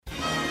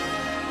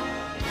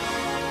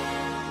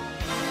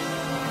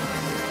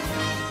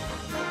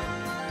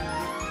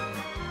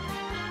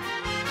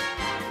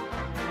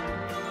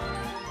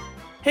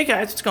Hey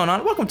guys, what's going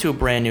on? Welcome to a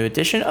brand new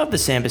edition of the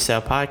Sam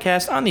Bussell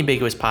Podcast on the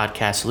Ambiguous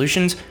Podcast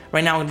Solutions.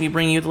 Right now I'm going to be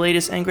bringing you the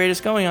latest and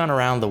greatest going on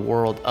around the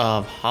world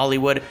of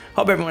Hollywood.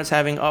 Hope everyone's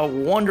having a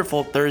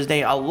wonderful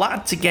Thursday. A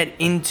lot to get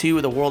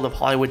into the world of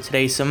Hollywood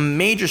today. Some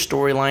major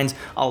storylines,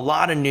 a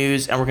lot of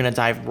news, and we're going to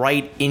dive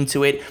right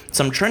into it.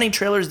 Some trending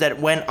trailers that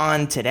went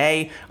on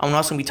today. I'm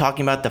also going to be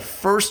talking about the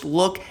first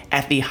look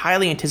at the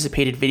highly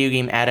anticipated video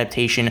game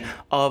adaptation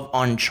of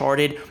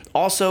Uncharted.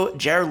 Also,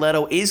 Jared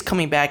Leto is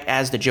coming back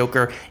as the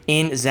Joker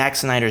in Zack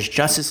Snyder's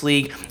Justice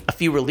League. A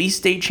few release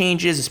date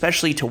changes,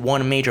 especially to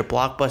one major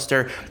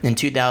blockbuster in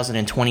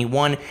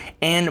 2021,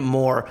 and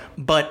more.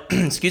 But,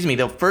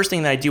 the first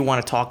thing that I do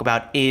want to talk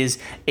about is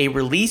a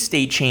release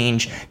date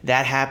change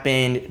that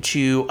happened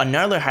to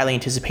another highly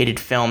anticipated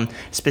film,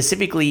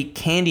 specifically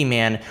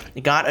Candyman.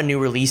 It got a new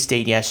release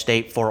date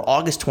yesterday for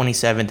August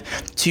 27th,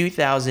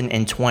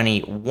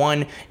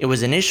 2021. It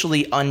was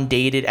initially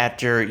undated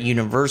after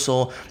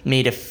Universal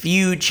made a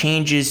few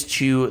changes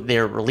to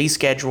their release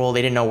schedule.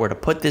 They didn't know where to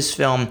put this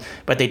film,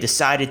 but they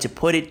decided to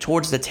put it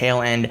towards the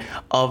tail end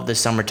of the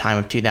summertime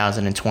of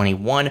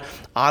 2021.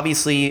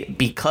 Obviously,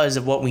 because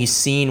of what we've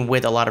seen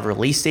with a lot of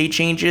release date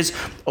changes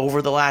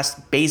over the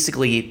last,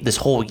 basically this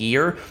whole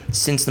year,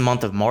 since the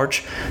month of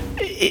March,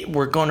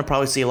 we're going to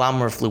probably see a lot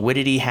more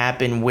fluidity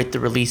happen with the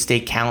release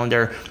date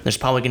calendar. There's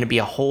probably going to be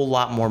a whole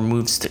lot more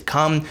moves to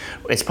come.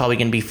 It's probably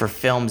going to be for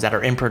films that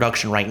are in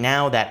production right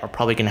now that are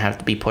probably going to have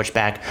to be pushed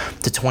back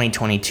to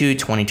 2022,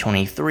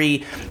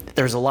 2023.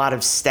 There's a lot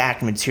of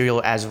stacked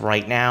material as of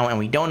right now, and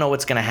we don't know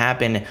what's going to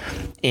happen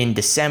in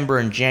December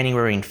and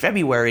January and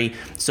February,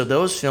 so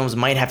those films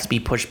might have to be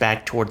pushed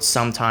back towards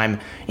sometime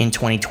in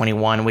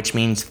 2021, which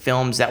means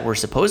films that were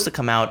supposed to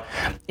come out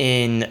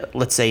in,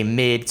 let's say,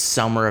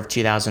 mid-summer of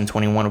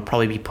 2021 will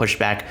probably be pushed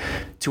back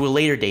to a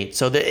later date.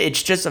 So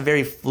it's just a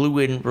very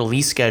fluid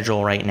release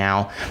schedule right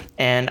now,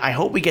 and I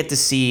hope we get to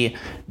see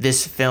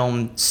this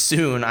film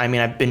soon. I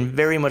mean, I've been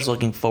very much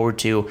looking forward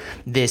to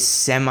this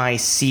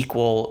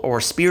semi-sequel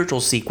or spiritual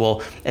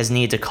sequel, as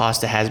Nia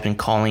DaCosta has been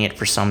calling it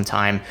for some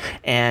time,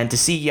 and to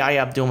see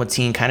Yahya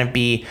Abdul-Mateen kind of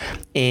be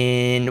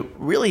in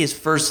really his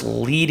first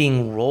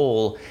leading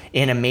role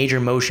in a major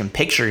motion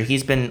picture.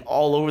 He's been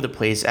all over the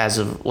place as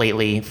of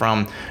lately,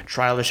 from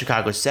Trial of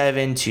Chicago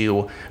 7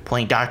 to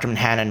playing Dr.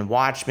 Manhattan in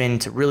Watchmen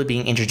to really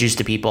being introduced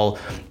to people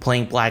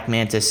playing Black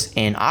Mantis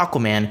in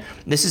Aquaman.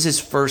 This is his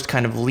first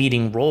kind of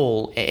leading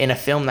role in a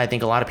film that I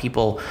think a lot of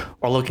people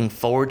are looking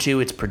forward to.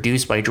 It's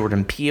produced by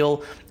Jordan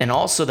Peele, and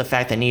also the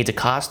fact that Nia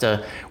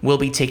DaCosta will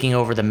be taking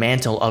over the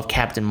mantle of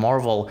Captain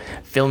Marvel,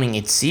 filming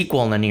its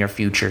sequel in the near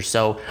future.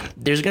 So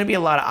there's going to be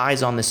a lot of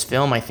eyes on this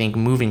film, I think,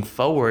 moving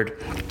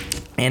forward.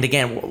 And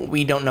again,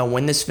 we don't know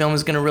when this film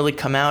is going to really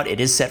come out. It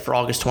is set for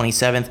August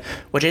 27th,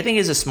 which I think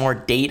is a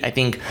smart date. I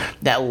think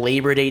that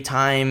Labor Day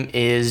time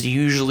is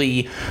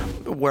usually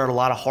where a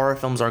lot of horror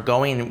films are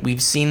going, and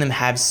we've seen them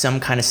have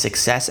some kind of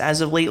success as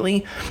of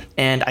lately.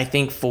 And I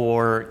think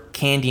for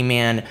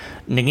Candyman,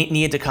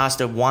 Nia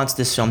DaCosta wants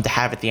this film to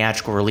have a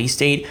theatrical release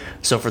date.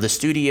 So for the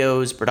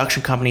studios,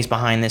 production companies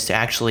behind this to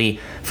actually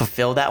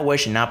fulfill that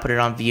wish and not put it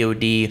on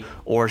VOD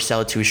or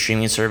sell it to a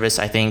streaming service,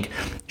 I think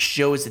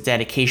shows the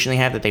dedication they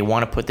have that they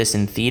want to put this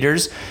in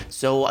theaters.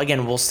 So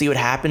again, we'll see what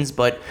happens.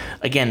 But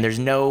again, there's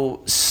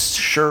no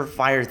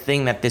surefire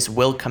thing that this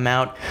will come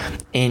out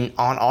on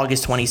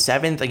August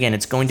 27th. Again,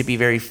 it's going to be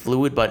very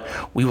fluid, but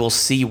we will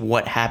see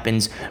what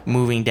happens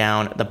moving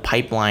down the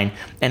pipeline.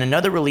 And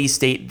another release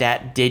date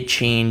that did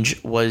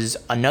change was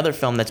another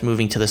film that's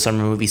moving to the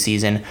summer movie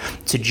season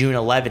to June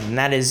 11th, and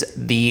that is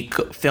the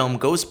film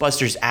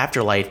Ghostbusters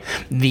Afterlife.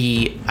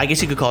 I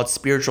guess you could call it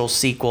spiritual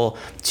sequel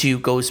to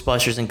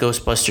Ghostbusters and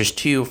Ghostbusters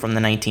 2 from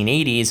the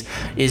 1980s,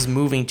 is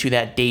moving to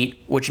that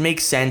date, which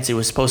makes sense. It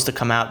was supposed to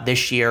come out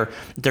this year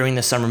during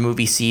the summer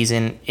movie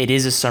season. It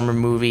is a summer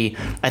movie.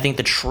 I think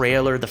the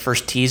trailer, the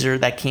first teaser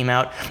that came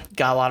out,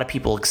 got a lot of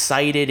people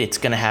excited. It's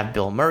going to have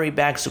Bill Murray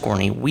back,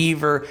 Sigourney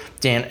Weaver,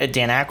 Dan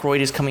Aykroyd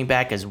is coming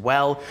back as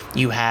well.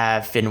 You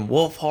have Finn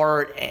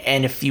Wolfhard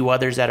and a few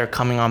others that are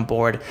coming on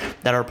board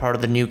that are part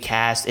of the new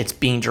cast. It's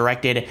being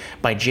directed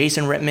by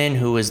Jason Reitman,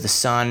 who is the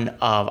son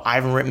of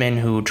Ivan Reitman,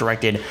 who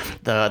directed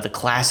the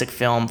classic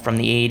film from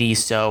the 80s.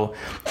 So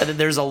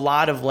there's a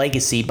lot of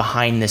legacy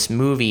behind this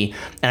movie,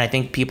 and I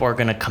think people are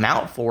going to come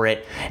out for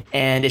it.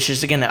 And it's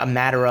just, again, a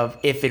matter of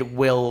if it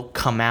will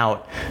come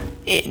out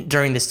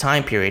during this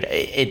time period.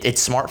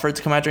 It's smart for it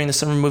to come out during the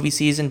summer movie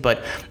season,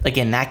 but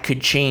again, that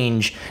could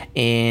change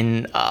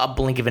in a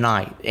blink of an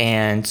eye.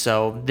 And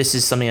so this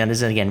is something that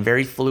is, again,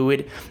 very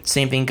fluid.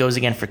 Same thing goes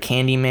again for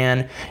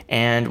Candyman,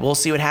 and we'll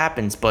see what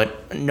happens.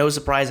 But no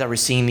surprise that we're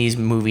seeing these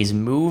movies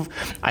move.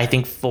 I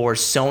think for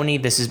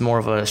Sony, this is more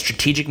of a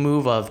strategic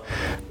move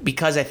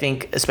because I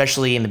think,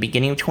 especially in the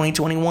beginning of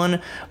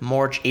 2021,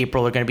 March,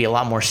 April are going to be a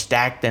lot more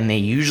stacked than they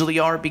usually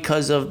are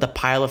because of the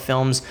pile of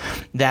films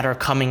that are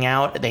coming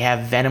out. They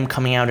have Venom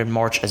coming out in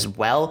March as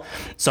well.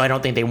 So I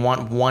don't think they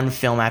want one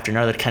film after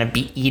another to kind of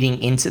be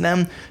eating into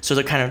them. So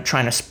they're kind of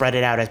trying to spread it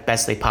it out as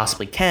best they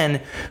possibly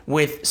can,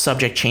 with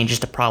subject changes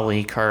to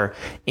probably occur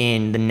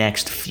in the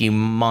next few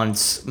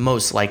months,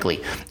 most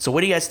likely. So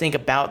what do you guys think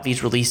about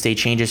these release date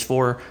changes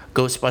for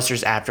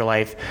Ghostbusters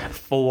Afterlife,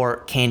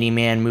 for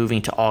Candyman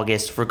moving to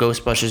August, for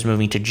Ghostbusters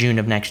moving to June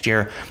of next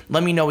year?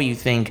 Let me know what you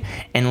think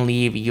and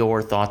leave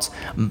your thoughts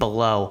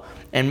below.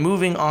 And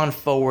moving on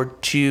forward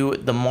to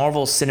the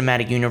Marvel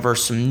Cinematic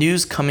Universe, some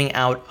news coming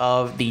out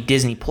of the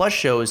Disney Plus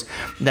shows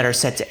that are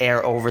set to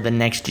air over the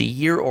next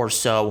year or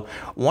so.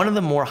 One of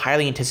the more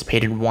highly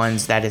anticipated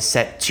ones that is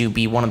set to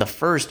be one of the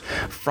first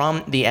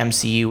from the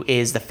MCU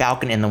is The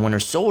Falcon and the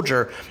Winter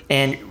Soldier.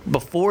 And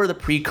before the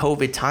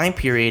pre-COVID time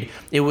period,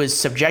 it was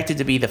subjected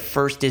to be the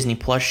first Disney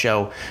Plus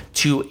show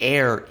to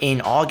air in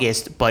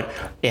August, but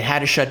it had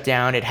to shut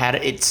down.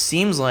 It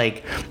seems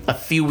like a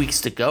few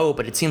weeks to go,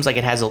 but it seems like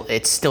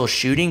it's still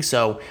shooting,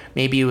 so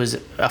maybe it was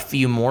a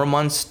few more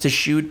months to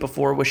shoot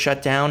before it was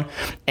shut down,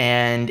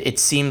 and it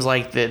seems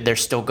like they're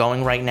still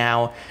going right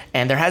now,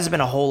 and there hasn't been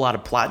a whole lot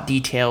of plot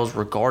details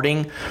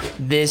regarding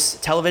this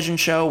television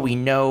show. We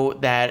know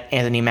that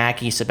Anthony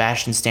Mackie,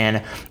 Sebastian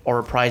Stan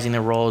are reprising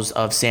the roles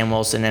of Sam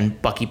Wilson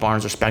and Bucky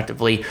Barnes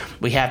respectively.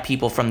 We have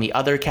people from the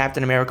other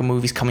Captain America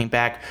movies coming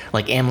back,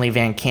 like Emily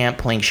Van Camp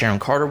playing Sharon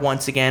Carter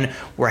once again.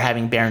 We're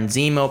having Baron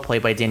Zemo,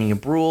 played by Daniel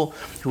Bruhl,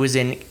 who was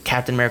in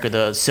Captain America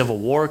the Civil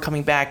War,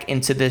 coming back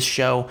into this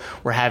show.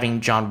 We're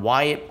having John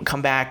Wyatt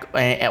come back,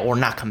 or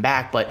not come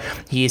back, but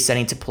he is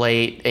setting to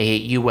play a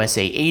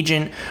USA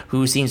agent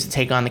who seems to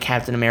take on the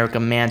Captain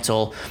America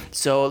mantle.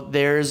 So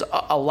there's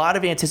a lot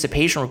of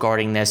anticipation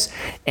regarding this,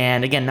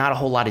 and again, not a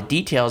whole lot of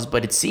details,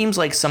 but it seems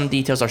like some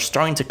details are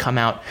starting to come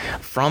out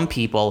from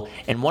people.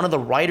 And one of the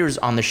writers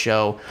on the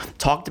show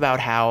talked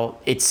about how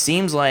it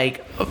seems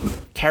like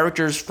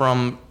characters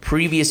from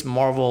previous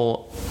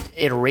Marvel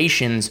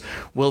iterations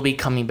will be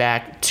coming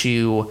back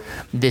to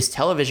this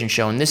television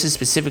show, and this is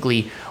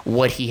specifically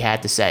what he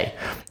had to say.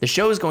 The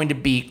show is going to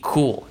be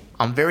cool.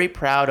 I'm very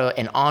proud of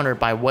and honored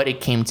by what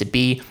it came to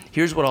be.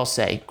 Here's what I'll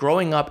say.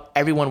 Growing up,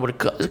 everyone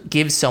would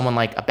give someone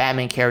like a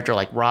Batman character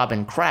like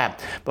Robin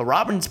crap, but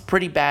Robin's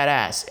pretty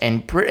badass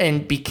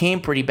and became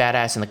pretty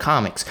badass in the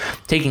comics,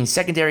 taking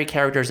secondary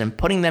characters and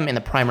putting them in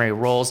the primary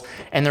roles,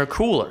 and they're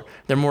cooler.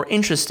 They're more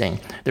interesting.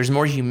 There's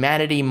more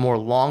humanity, more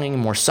longing,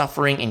 more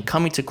suffering, and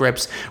coming to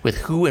grips with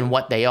who and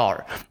what they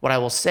are. What I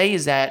will say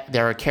is that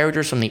there are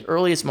characters from the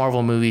earliest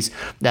Marvel movies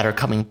that are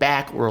coming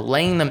back. We're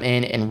laying them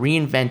in and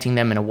reinventing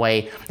them in a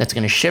way that's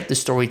going to shift the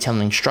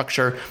storytelling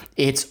structure.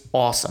 It's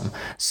awesome.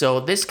 So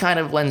this kind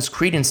of lends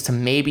credence to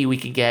maybe we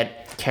could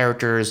get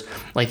characters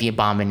like the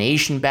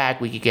Abomination back.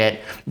 We could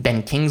get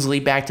Ben Kingsley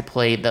back to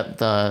play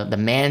the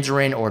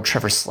Mandarin, or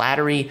Trevor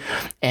Slattery,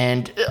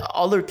 and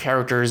other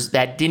characters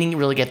that didn't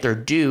really get their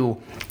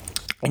due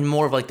in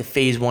more of like the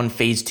phase 1,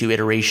 phase 2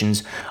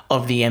 iterations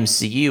of the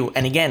MCU.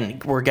 And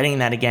again, we're getting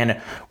that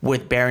again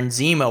with Baron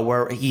Zemo,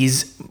 where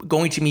he's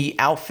going to be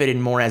outfitted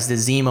more as the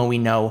Zemo we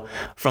know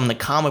from the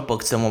comic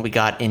books than what we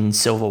got in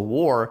Civil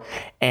War.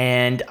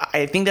 And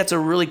I think that's a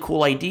really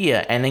cool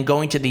idea. And then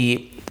going to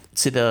the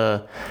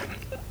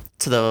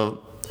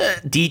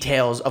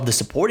details of the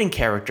supporting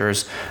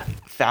characters,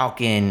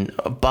 Falcon,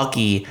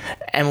 Bucky,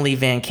 Emily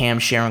Van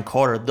Camp, Sharon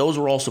Carter, those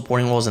were all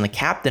supporting roles in the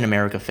Captain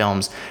America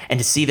films, and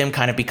to see them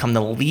kind of become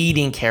the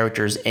leading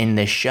characters in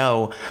this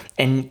show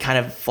and kind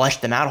of flesh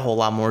them out a whole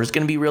lot more is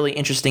going to be really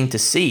interesting to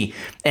see.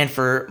 And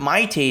for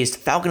my taste,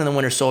 Falcon and the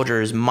Winter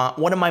Soldier is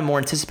one of my more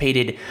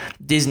anticipated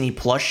Disney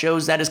Plus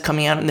shows that is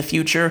coming out in the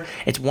future.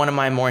 It's one of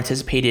my more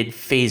anticipated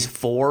Phase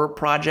 4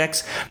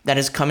 projects that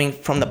is coming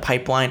from the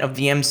pipeline of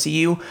the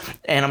MCU,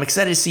 and I'm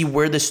excited to see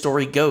where the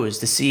story goes,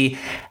 to see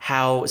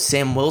how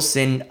Sam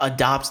Wilson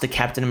adopts the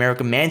Captain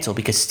America mantle,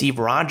 because Steve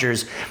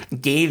Rogers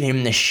gave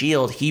him the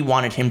shield. He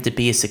wanted him to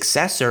be a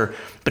successor,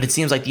 but it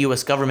seems like the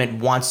U.S.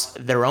 government wants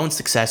their own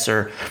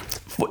successor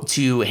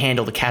to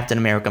handle the Captain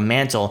America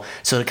mantle.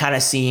 So to kind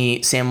of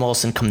see Sam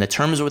Wilson come to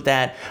terms with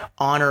that,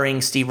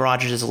 honoring Steve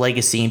Rogers'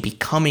 legacy and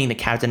becoming the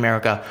Captain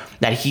America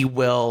that he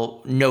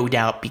will no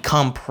doubt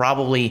become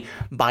probably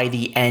by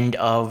the end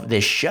of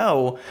this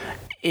show,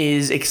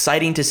 is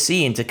exciting to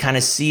see, and to kind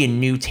of see a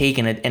new take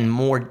and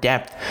more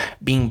depth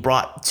being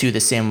brought to the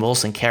Sam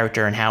Wilson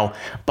character, and how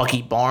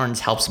Bucky Barnes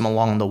helps him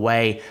along the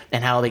way,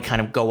 and how they kind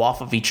of go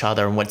off of each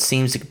other, and what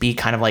seems to be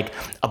kind of like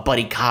a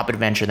buddy cop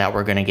adventure that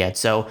we're going to get.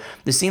 So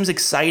this seems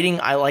exciting.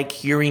 I like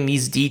hearing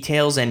these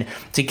details, and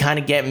to kind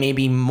of get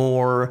maybe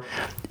more,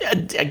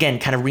 again,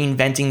 kind of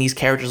reinventing these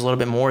characters a little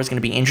bit more is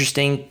going to be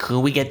interesting.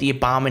 Could we get the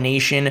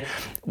Abomination?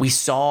 We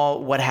saw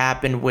what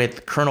happened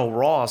with Colonel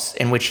Ross,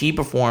 in which he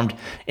performed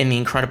in The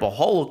Incredible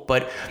Hulk,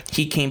 but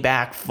he came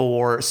back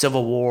for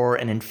Civil War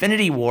and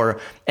Infinity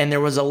War, and there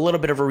was a little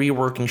bit of a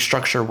reworking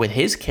structure with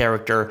his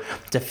character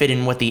to fit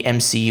in what the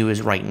MCU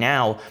is right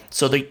now.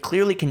 So they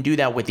clearly can do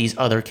that with these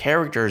other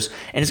characters,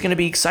 and it's going to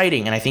be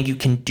exciting. And I think you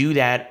can do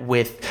that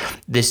with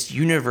this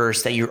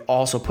universe that you're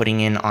also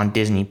putting in on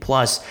Disney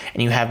Plus,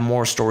 and you have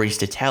more stories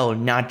to tell,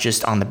 not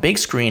just on the big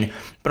screen,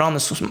 but on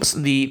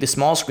the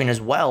small screen as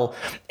well.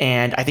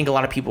 And I think a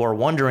lot of people are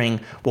wondering,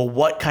 well,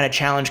 what kind of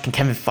challenge can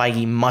Kevin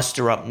Feige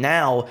muster up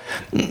now,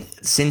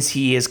 since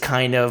he has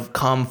kind of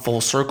come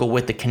full circle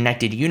with the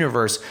connected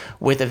universe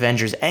with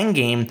Avengers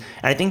Endgame? And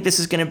I think this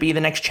is going to be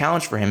the next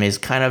challenge for him, is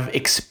kind of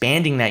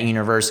expanding that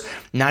universe,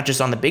 not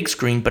just on the big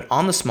screen, but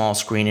on the small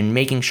screen, and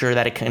making sure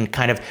that it can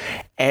kind of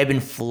ebb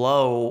and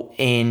flow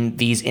in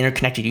these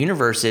interconnected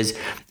universes.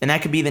 And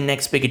that could be the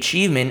next big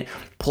achievement,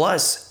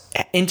 plus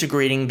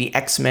integrating the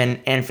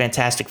X-Men and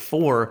Fantastic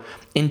Four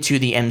into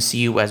the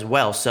MCU as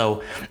well.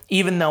 So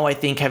even though I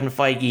think Kevin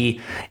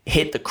Feige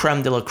hit the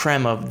creme de la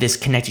creme of this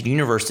connected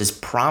universe, this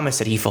promise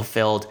that he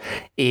fulfilled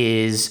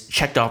is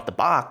checked off the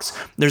box,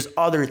 there's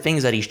other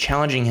things that he's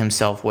challenging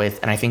himself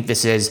with, and I think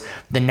this is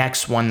the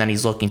next one that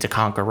he's looking to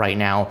conquer right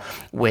now,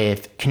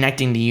 with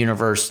connecting the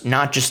universe,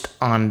 not just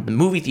on the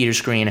movie theater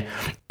screen,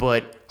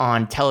 but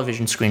on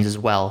television screens as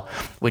well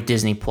with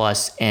Disney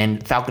Plus.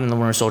 And Falcon and the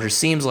Winter Soldier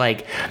seems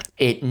like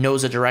it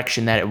knows the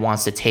direction that it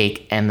wants to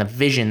take and the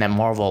vision that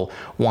Marvel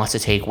wants to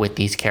take with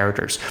these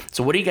characters.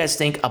 So what do you guys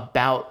think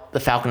about the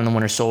Falcon and the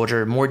Winter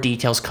Soldier? More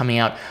details coming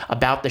out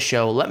about the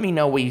show. Let me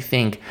know what you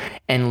think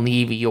and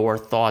leave your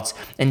thoughts.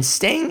 And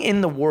staying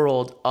in the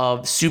world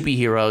of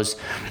superheroes,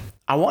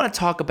 I want to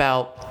talk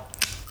about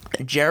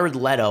Jared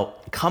Leto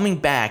coming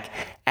back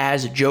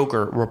as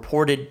Joker,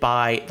 reported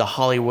by The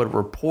Hollywood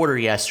Reporter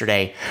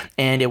yesterday.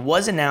 And it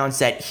was announced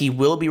that he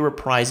will be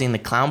reprising the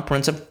Clown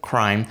Prince of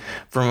Crime,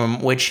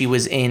 from which he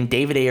was in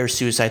David Ayer's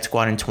Suicide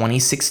Squad in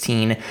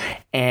 2016.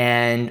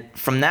 And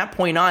from that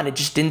point on, it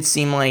just didn't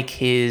seem like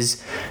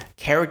his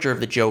character of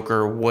the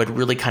Joker would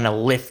really kind of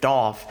lift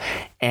off.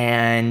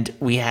 And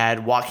we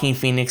had Joaquin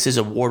Phoenix's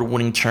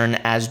award-winning turn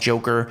as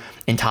Joker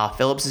in Todd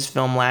Phillips'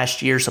 film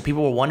last year. So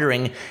people were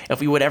wondering if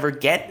we would ever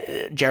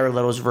get Jared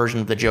Leto's version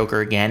of the Joker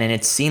again. And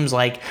it seems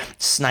like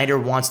Snyder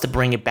wants to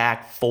bring it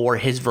back for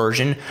his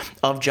version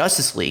of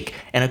Justice League.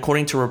 And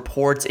according to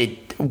reports,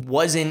 it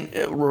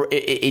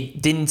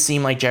didn't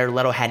seem like Jared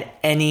Leto had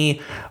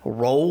any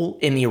role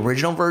in the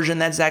original version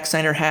that Zack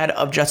Snyder had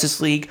of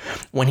Justice League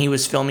when he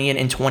was filming it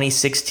in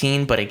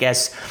 2016. But I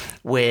guess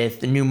with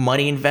the new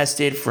money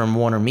invested from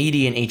Warner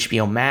Media and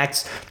HBO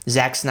Max,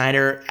 Zack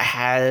Snyder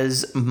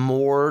has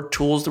more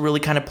tools to really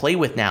kind of play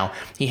with now.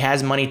 He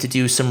has money to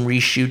do some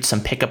reshoots,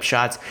 some pickup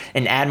shots,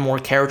 and add more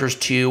characters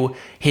to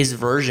his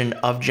version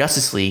of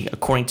Justice League.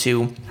 According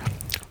to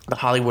the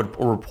Hollywood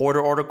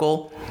Reporter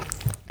article,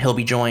 he'll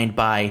be joined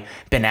by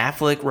Ben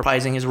Affleck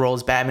reprising his role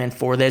as Batman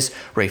for this.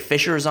 Ray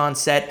Fisher is on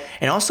set.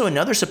 And also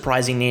another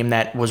surprising name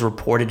that was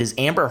reported is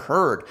Amber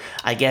Heard.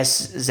 I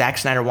guess Zack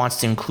Snyder wants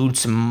to include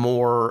some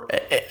more,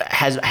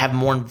 have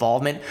more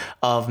involvement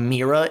of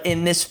Mira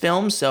in this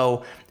film.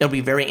 So it'll be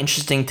very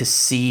interesting to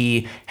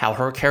see how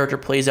her character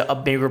plays a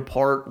bigger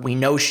part. We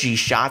know she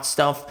shot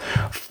stuff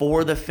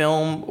for the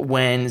film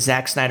when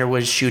Zack Snyder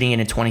was shooting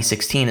it in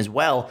 2016 as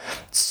well.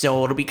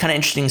 So it'll be kind of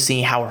interesting to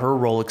see how her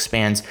role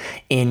expands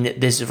in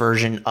this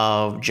version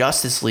of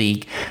Justice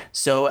League.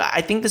 So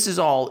I think this is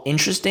all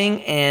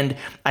interesting, and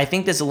I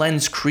think this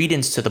lends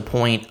credence to the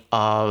point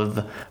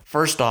of,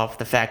 first off,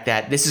 the fact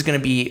that this is going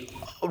to be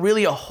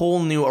really a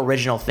whole new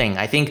original thing.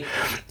 I think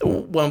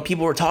when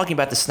people were talking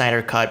about the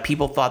Snyder Cut,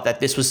 people thought that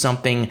this was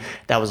something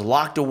that was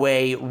locked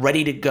away,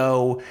 ready to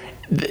go.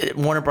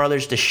 Warner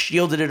Brothers just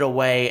shielded it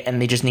away,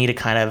 and they just need to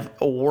kind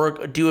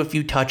of do a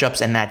few touch-ups,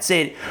 and that's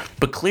it.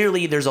 But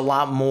clearly there's a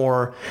lot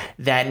more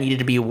that needed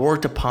to be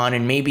worked upon,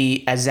 and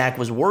maybe as Zack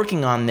was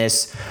working on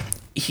this,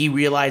 he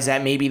realized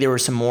that maybe there were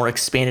some more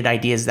expanded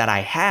ideas that I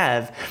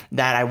have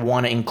that I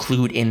want to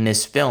include in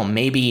this film.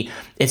 Maybe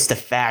it's the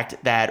fact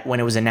that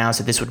when it was announced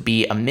that this would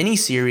be a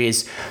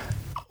miniseries,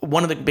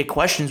 one of the big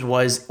questions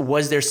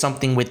was there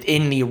something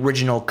within the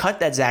original cut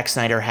that Zack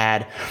Snyder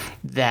had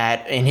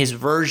that in his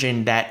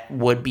version that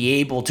would be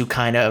able to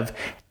kind of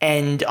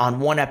end on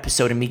one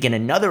episode and begin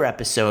another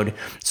episode?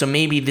 So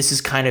maybe this is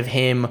kind of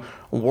him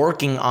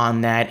working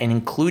on that and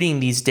including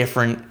these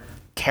different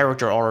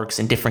character arcs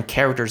and different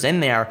characters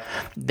in there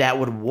that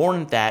would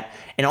warrant that.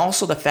 And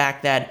also the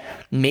fact that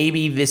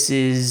maybe this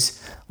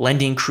is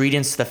lending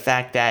credence to the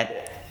fact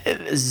that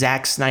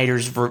Zack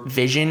Snyder's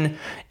vision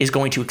is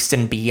going to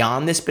extend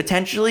beyond this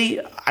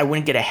potentially. I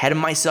wouldn't get ahead of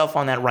myself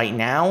on that right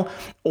now.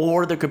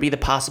 Or there could be the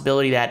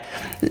possibility that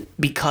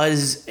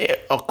because,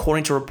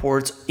 according to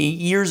reports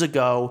years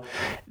ago,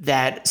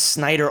 that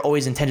Snyder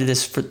always intended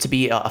this to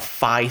be a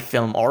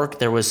 5-film arc.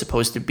 There was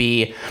supposed to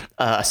be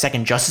a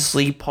second Justice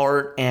League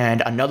part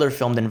and another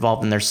film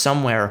involved in there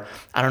somewhere.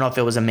 I don't know if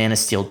it was a Man of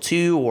Steel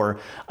 2 or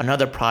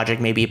another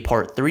project, maybe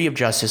part 3 of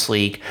Justice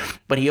League.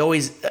 But he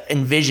always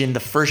envisioned the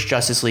first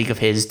Justice League of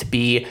his to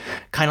be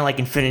kind of like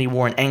Infinity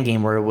War and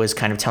Endgame, where it was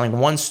kind of telling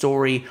one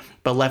story,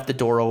 but left the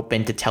door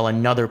open to tell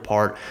another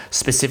part,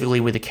 specifically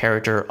with the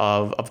character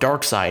of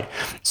Darkseid.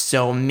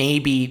 So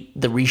maybe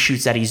the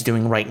reshoots that he's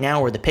doing right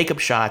now, or the pickup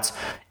shots,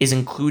 is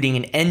including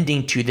an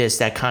ending to this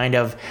that kind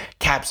of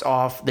caps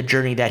off the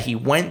journey that he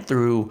went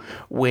through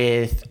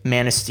with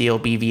Man of Steel,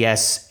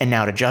 BVS, and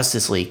now to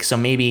Justice League. So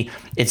maybe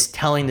it's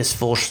telling this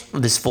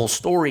full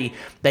story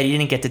that he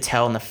didn't get to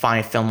tell in the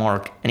 5-film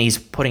arc, and he's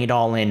putting it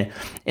all in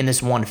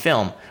this one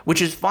film,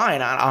 which is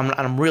fine.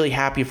 I'm really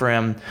happy for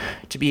him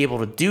to be able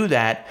to do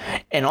that.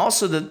 And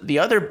also the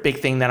other big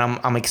thing that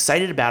I'm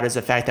excited about is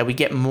the fact that we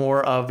get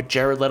more of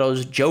Jared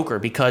Leto's Joker,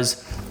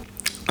 because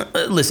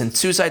listen,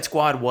 Suicide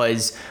Squad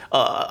was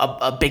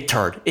a big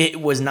turd. It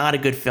was not a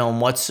good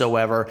film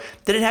whatsoever.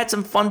 Did it had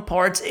some fun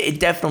parts? It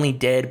definitely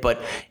did,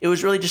 but it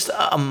was really just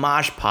a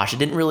mosh posh. It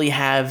didn't really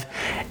have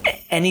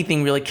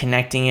anything really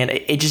connecting it.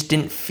 It just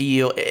didn't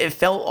feel, it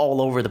felt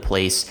all over the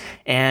place.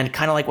 And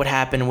kind of like what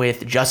happened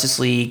with Justice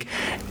League,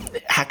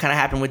 kind of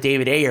happened with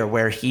David Ayer,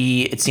 where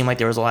it seemed like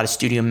there was a lot of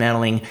studio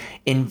meddling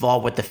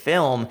involved with the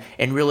film,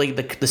 and really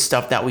the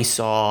stuff that we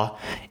saw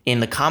in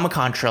the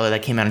Comic-Con trailer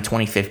that came out in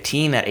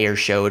 2015 that Ayer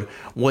showed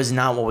was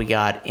not what we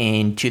got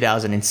in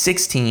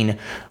 2016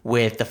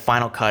 with the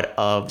final cut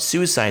of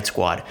Suicide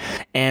Squad.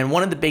 And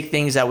one of the big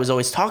things that was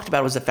always talked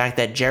about was the fact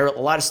that a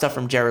lot of stuff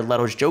from Jared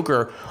Leto's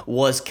Joker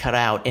was cut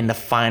out in the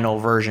final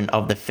version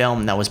of the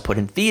film that was put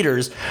in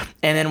theaters.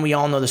 And then we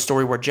all know the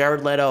story where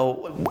Jared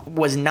Leto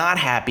was not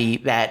happy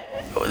that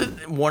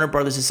Warner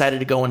Brothers decided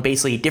to go in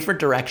basically a different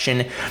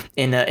direction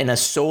in a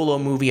solo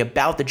movie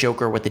about the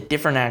Joker with a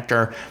different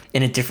actor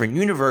in a different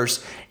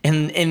universe.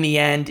 And in the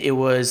end, it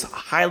was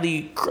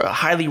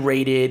highly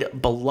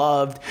rated,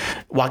 beloved.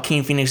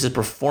 Joaquin Phoenix's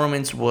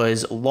performance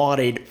was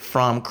lauded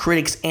from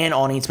critics and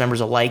audience members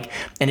alike,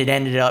 and it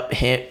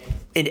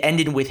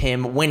ended with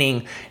him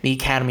winning the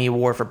Academy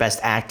Award for Best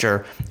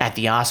Actor at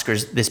the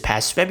Oscars this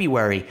past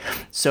February.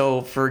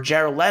 So for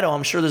Jared Leto,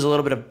 I'm sure there's a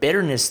little bit of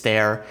bitterness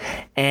there,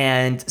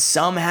 and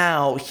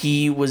somehow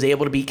he was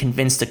able to be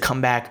convinced to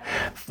come back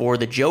for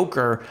the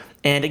Joker.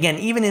 And again,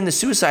 even in the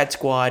Suicide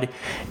Squad,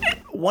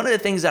 one of the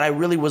things that I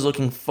really was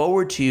looking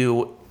forward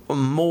to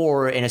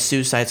more in a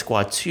Suicide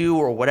Squad 2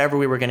 or whatever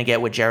we were going to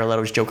get with Jared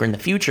Leto's Joker in the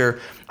future,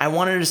 I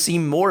wanted to see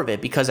more of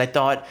it, because I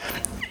thought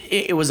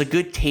it was a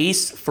good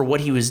taste for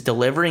what he was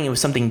delivering. It was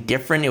something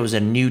different. It was a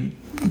new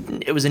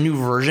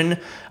version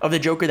of the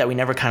Joker that we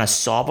never kind of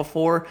saw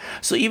before.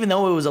 So even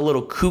though it was a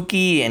little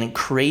kooky and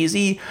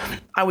crazy,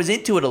 I was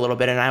into it a little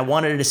bit, and I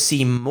wanted to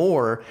see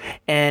more.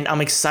 And I'm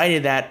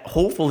excited that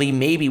hopefully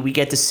maybe we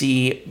get to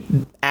see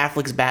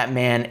Affleck's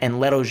Batman and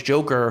Leto's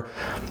Joker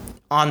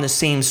on the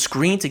same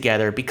screen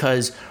together,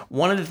 because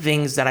one of the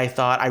things that I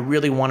thought I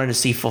really wanted to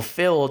see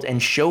fulfilled and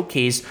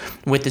showcased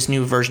with this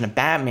new version of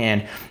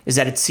Batman is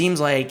that it seems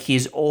like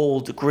he's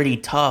old, gritty,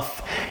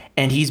 tough,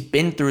 and he's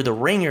been through the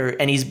ringer,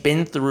 and he's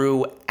been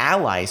through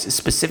allies,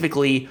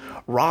 specifically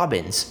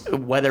Robins,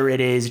 whether it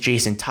is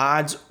Jason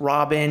Todd's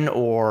Robin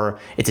or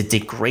it's a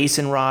Dick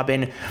Grayson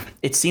Robin.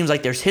 It seems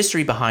like there's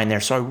history behind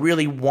there, so I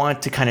really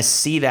want to kind of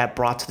see that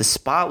brought to the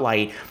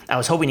spotlight. I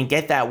was hoping to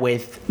get that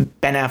with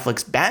Ben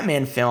Affleck's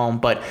Batman film,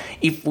 but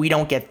if we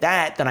don't get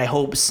that, then I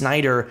hope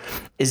Snyder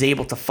is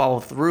able to follow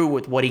through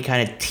with what he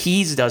kind of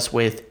teased us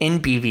with in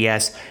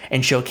BVS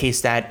and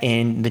showcase that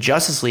in the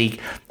Justice League,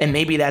 and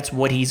maybe that's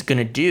what he's going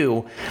to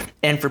do.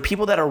 And for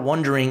people that are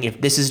wondering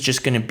if this is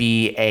just going to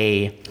be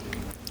a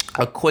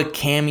quick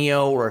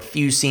cameo or a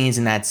few scenes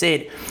and that's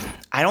it,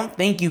 I don't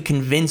think you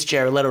convince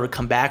Jared Leto to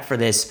come back for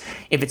this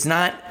if it's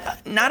not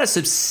a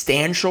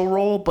substantial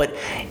role, but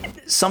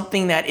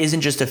something that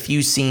isn't just a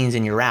few scenes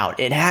and you're out.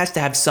 It has to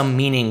have some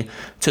meaning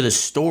to the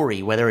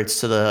story, whether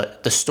it's to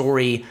the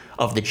story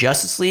of the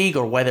Justice League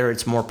or whether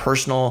it's more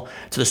personal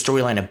to the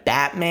storyline of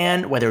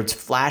Batman, whether it's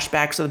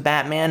flashbacks of the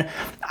Batman.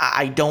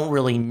 I don't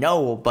really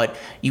know, but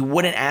you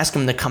wouldn't ask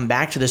him to come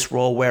back to this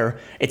role where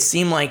it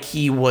seemed like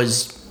he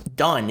was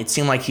done. It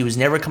seemed like he was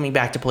never coming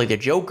back to play the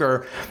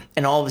Joker,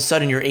 and all of a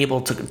sudden you're able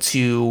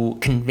to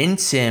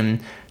convince him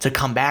to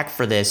come back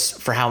for this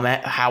for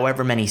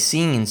however many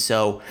scenes.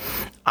 So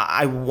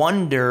I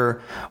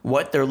wonder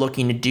what they're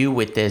looking to do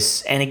with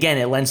this. And again,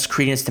 it lends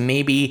credence to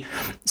maybe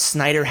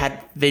Snyder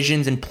had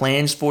visions and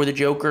plans for the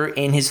Joker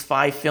in his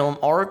 5-film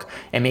arc,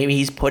 and maybe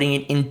he's putting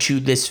it into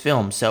this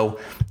film. So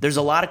there's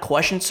a lot of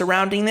questions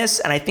surrounding this,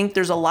 and I think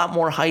there's a lot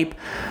more hype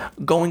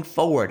going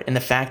forward. And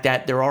the fact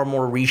that there are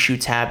more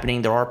reshoots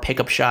happening, there are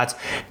pickup shots,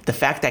 the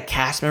fact that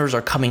cast members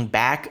are coming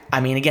back.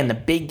 I mean, again, the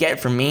big get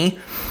for me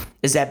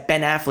is that Ben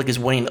Affleck is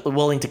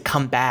willing to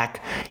come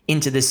back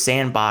into this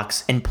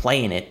sandbox and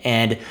play in it.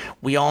 And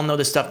we all know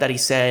the stuff that he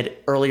said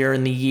earlier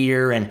in the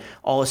year and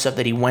all the stuff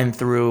that he went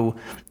through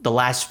the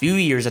last few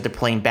years after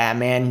playing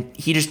Batman.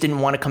 He just didn't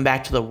want to come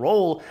back to the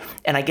role.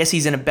 And I guess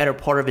he's in a better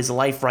part of his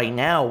life right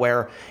now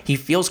where he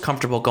feels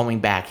comfortable going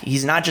back.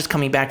 He's not just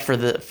coming back for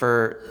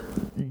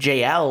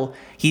JL.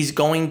 He's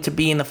going to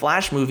be in the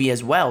Flash movie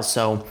as well.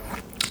 So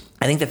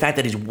I think the fact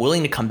that he's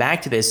willing to come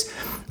back to this,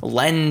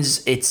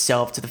 lends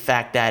itself to the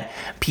fact that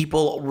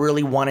people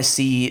really want to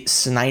see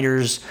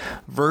Snyder's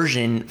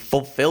version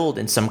fulfilled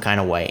in some kind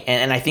of way.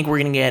 And I think we're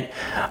going to get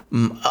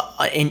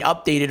an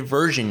updated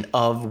version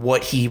of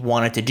what he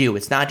wanted to do.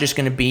 It's not just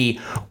going to be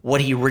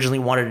what he originally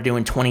wanted to do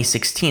in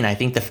 2016. I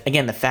think,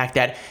 the fact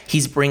that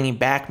he's bringing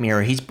back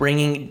Mirror, he's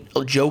bringing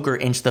Joker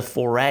into the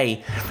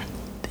foray,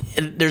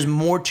 there's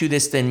more to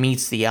this than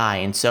meets the eye,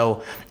 and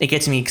so it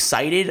gets me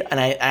excited. And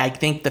I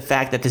think the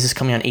fact that this is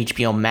coming on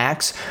HBO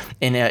Max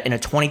in a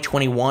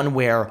 2021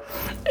 where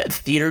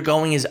theater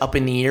going is up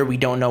in the air, we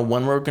don't know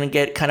when we're going to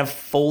get kind of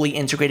fully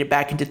integrated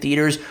back into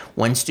theaters,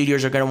 when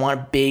studios are going to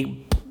want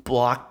big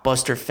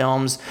blockbuster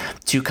films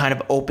to kind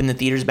of open the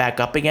theaters back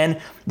up again.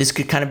 This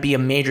could kind of be a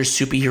major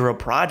superhero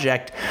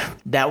project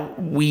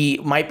that we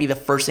might be the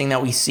first thing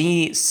that we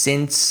see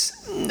since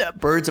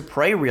Birds of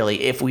Prey,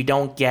 really, if we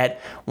don't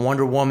get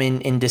Wonder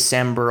Woman in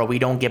December, or we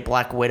don't get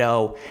Black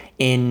Widow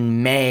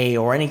in May,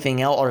 or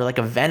anything else, or like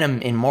a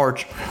Venom in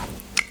March.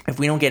 If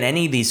we don't get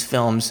any of these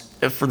films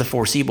for the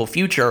foreseeable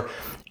future,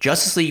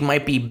 Justice League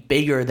might be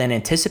bigger than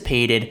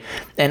anticipated.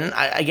 And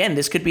again,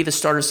 this could be the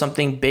start of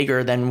something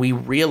bigger than we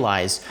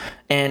realize.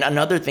 And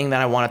another thing that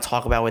I want to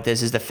talk about with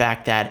this is the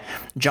fact that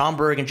John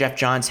Berg and Jeff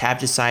Johns have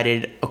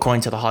decided,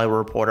 according to the Hollywood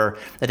Reporter,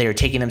 that they are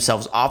taking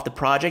themselves off the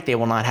project. They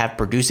will not have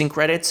producing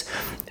credits.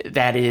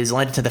 That is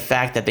led to the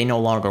fact that they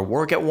no longer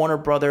work at Warner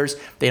Brothers.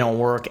 They don't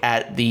work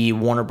at the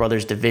Warner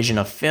Brothers division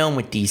of film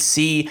with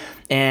DC.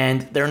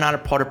 And they're not a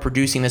part of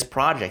producing this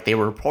project. They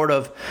were a part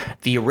of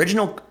the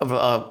original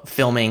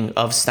filming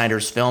of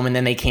Snyder's film, and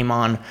then they came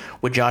on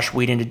with Josh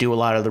Whedon to do a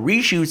lot of the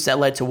reshoots that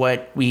led to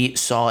what we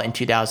saw in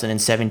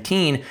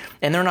 2017,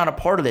 and they're not a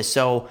part of this.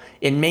 So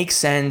it makes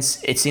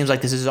sense. It seems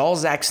like this is all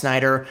Zack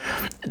Snyder.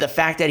 The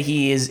fact that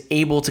he is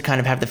able to kind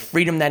of have the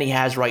freedom that he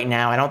has right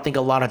now, I don't think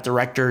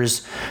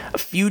a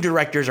few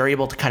directors are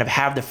able to kind of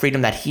have the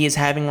freedom that he is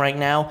having right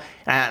now,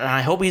 and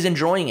I hope he's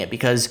enjoying it,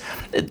 because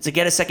to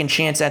get a second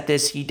chance at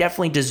this, he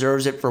definitely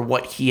deserves it for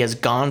what he has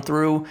gone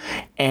through,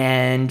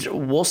 and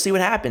we'll see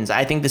what happens.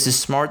 I think this is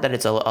smart that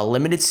it's a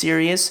limited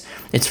series.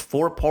 It's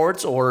 4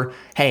 parts, or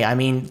hey, I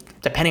mean,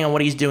 depending on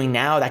what he's doing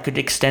now, that could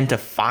extend to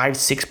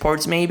 5-6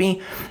 parts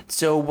maybe.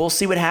 So we'll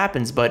see what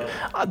happens. But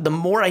the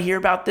more I hear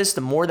about this,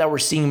 the more that we're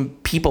seeing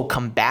people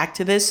come back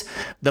to this,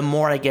 the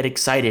more I get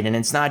excited. And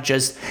it's not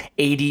just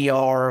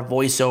ADR,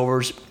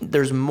 voiceovers.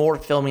 There's more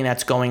filming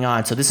that's going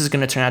on. So this is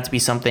going to turn out to be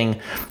something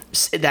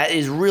that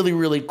is really,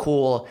 really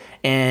cool,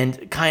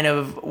 and kind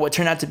of what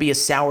turned out to be a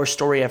sour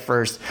story at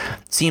first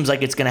seems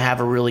like it's going to have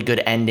a really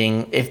good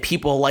ending if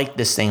people like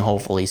this thing,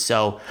 hopefully.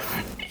 So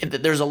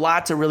there's a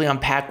lot to really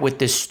unpack with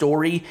this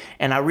story,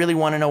 and I really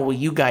want to know what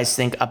you guys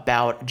think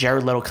about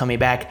Jared Leto coming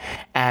back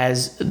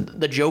as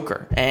the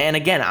Joker. And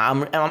again,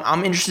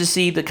 I'm interested to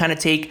see the kind of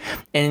take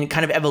and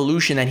kind of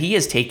evolution that he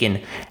has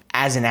taken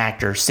as an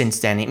actor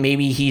since then.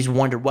 Maybe he's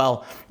wondered,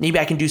 well, maybe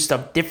I can do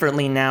stuff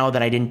differently now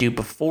that I didn't do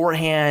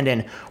beforehand,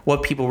 and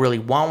what people really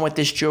want with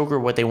this Joker,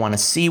 what they want to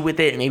see with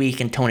it. Maybe he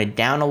can tone it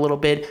down a little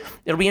bit.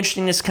 It'll be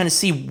interesting to kind of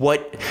see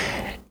what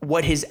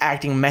his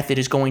acting method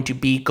is going to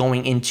be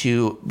going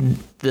into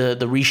the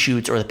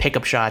reshoots or the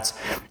pickup shots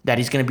that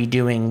he's going to be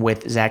doing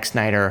with Zack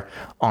Snyder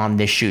on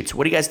this shoot. So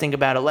what do you guys think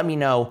about it? Let me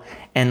know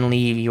and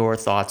leave your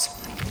thoughts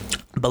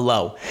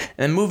below. And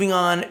then moving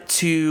on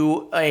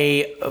to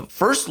a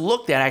first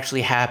look that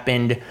actually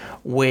happened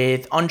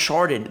with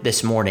Uncharted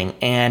this morning,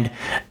 and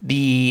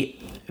the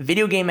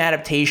video game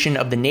adaptation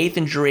of the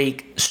Nathan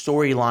Drake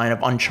storyline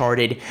of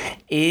Uncharted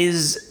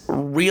is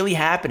really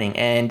happening.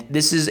 And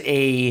this is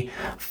a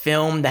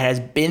film that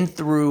has been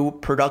through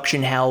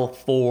production hell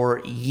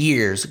for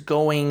years,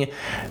 going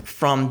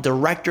from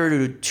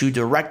director to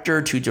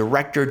director to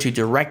director to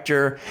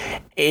director.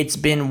 It's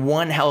been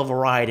one hell of a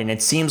ride, and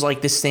it seems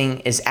like this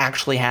thing is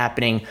actually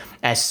happening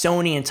as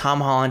Sony and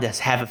Tom Holland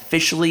have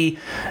officially,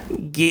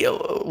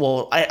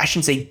 I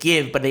shouldn't say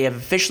give, but they have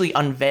officially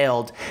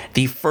unveiled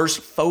the first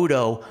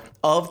photo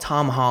of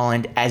Tom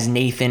Holland as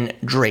Nathan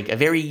Drake, a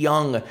very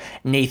young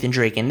Nathan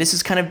Drake. And this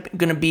is kind of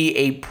going to be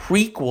a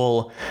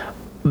prequel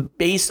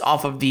based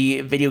off of the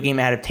video game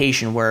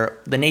adaptation,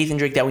 where the Nathan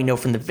Drake that we know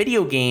from the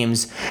video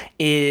games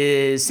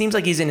seems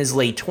like he's in his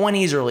late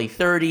 20s, early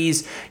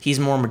 30s. He's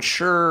more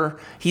mature.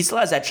 He still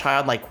has that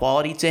childlike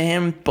quality to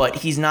him, but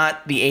he's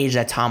not the age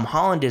that Tom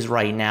Holland is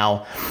right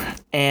now.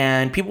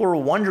 And people were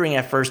wondering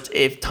at first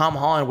if Tom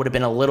Holland would have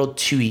been a little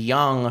too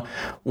young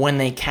when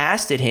they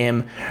casted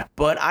him,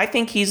 but I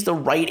think he's the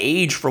right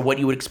age for what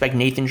you would expect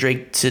Nathan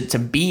Drake to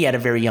be at a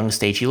very young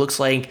stage. He looks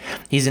like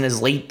he's in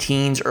his late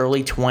teens,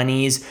 early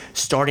 20s,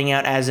 starting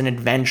out as an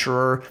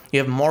adventurer. You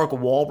have Mark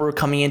Wahlberg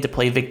coming in to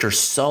play Victor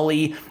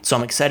Sully, so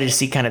I'm excited to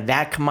see kind of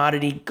that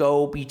commodity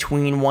go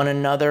between one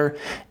another.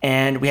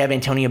 And we have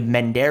Antonio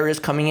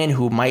Banderas coming in,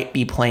 who might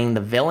be playing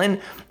the villain.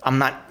 I'm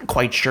not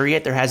quite sure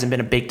yet. There hasn't been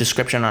a big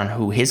description on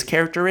who his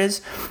character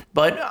is,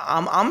 but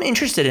I'm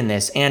interested in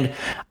this. And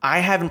I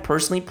haven't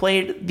personally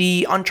played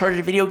the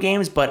Uncharted video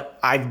games, but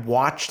I've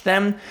watched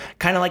them,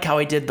 kind of like how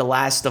I did The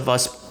Last of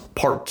Us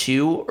Part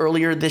 2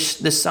 earlier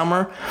this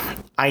summer.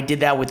 I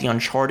did that with the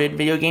Uncharted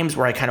video games,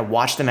 where I kind of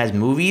watched them as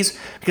movies,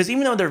 because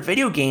even though they're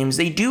video games,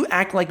 they do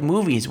act like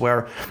movies,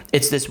 where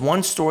it's this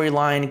one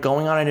storyline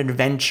going on an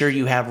adventure.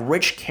 You have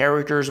rich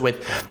characters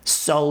with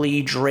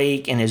Sully,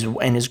 Drake, and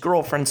his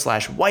girlfriend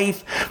 /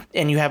 wife,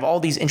 and you have all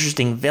these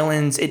interesting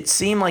villains. It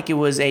seemed like it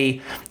was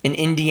an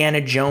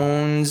Indiana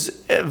Jones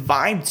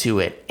vibe to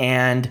it,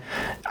 and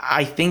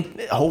I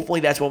think hopefully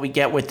that's what we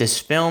get with this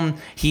film.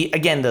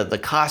 The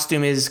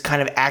costume is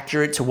kind of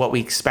accurate to what we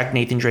expect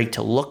Nathan Drake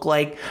to look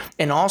like,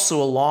 and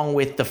also along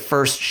with the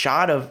first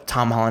shot of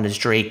Tom Holland as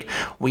Drake,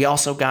 we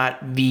also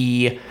got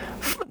the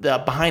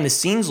behind the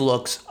scenes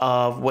looks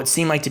of what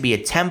seemed like to be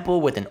a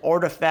temple with an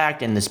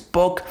artifact in this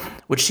book,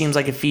 which seems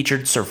like it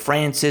featured Sir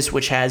Francis,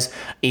 which has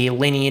a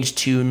lineage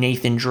to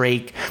Nathan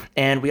Drake.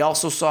 And we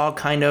also saw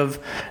kind of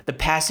the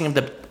passing of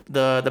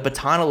the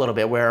baton a little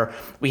bit, where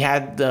we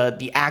had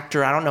the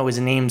actor, I don't know his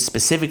name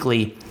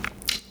specifically,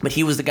 but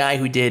he was the guy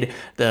who did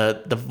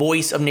the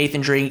voice of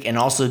Nathan Drake, and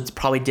also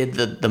probably did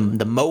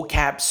the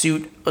mocap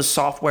suit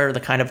software, the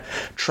kind of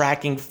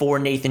tracking for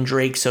Nathan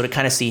Drake. So to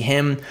kind of see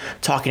him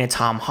talking to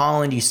Tom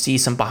Holland, you see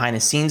some behind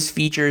the scenes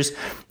features.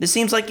 This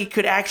seems like it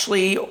could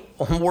actually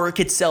work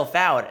itself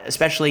out,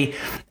 especially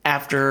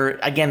after,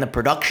 again, the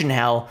production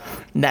hell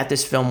that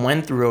this film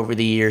went through over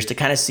the years. To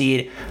kind of see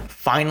it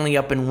finally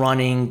up and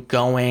running,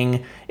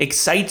 going,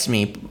 excites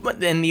me.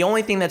 And the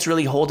only thing that's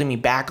really holding me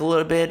back a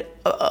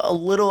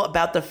little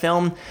about the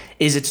film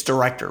is its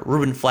director,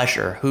 Ruben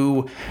Fleischer,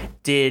 who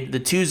did the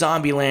 2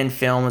 Zombieland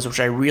films, which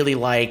I really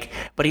like,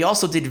 but he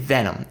also did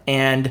Venom.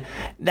 And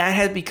that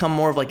has become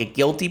more of like a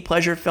guilty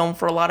pleasure film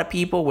for a lot of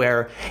people,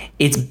 where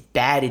it's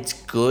bad, it's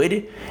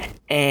good.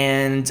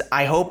 And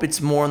I hope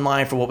it's more in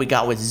line for what we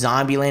got with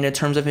Zombieland in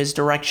terms of his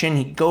direction.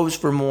 He goes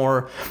for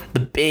more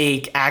the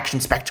big action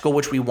spectacle,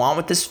 which we want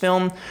with this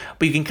film.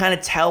 But you can kind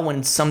of tell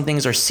when some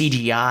things are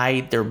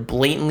CGI, they're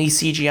blatantly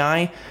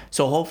CGI.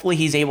 So hopefully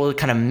he's able to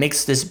kind of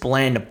mix this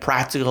blend of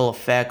practical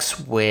effects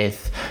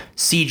with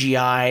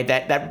CGI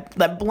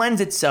that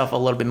blends itself a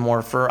little bit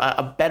more for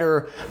a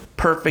better,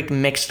 perfect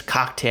mixed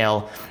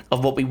cocktail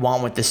of what we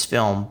want with this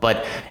film.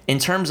 But in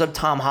terms of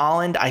Tom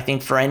Holland, I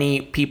think for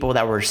any people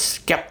that were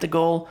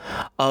skeptical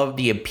of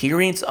the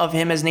appearance of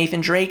him as Nathan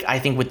Drake, I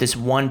think with this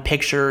one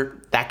picture,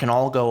 that can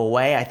all go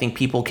away. I think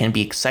people can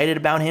be excited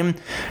about him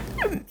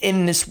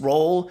in this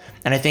role.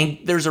 And I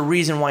think there's a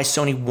reason why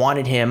Sony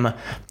wanted him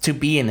to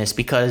be in this,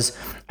 because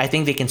I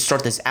think they can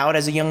start this out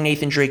as a young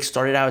Nathan Drake,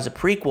 started out as a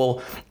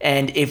prequel.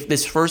 And if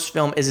this first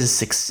film is a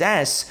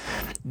success,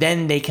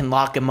 then they can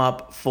lock him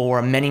up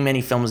for many,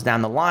 many films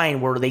down the line,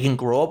 where they can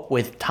grow up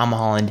with Tom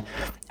Holland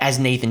as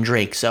Nathan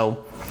Drake.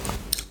 So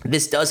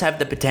this does have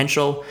the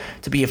potential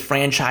to be a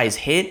franchise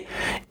hit.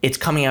 It's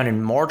coming out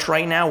in March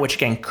right now, which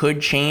again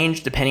could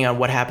change depending on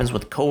what happens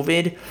with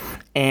COVID.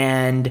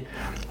 And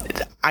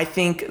I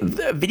think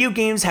video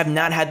games have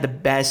not had the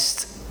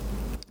best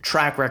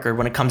track record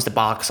when it comes to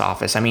box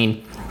office. I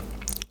mean,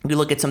 you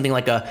look at something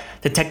like a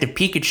Detective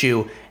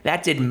Pikachu,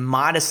 that did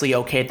modestly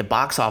okay at the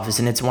box office,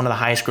 and it's one of the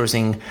highest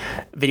grossing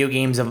video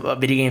game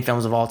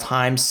films of all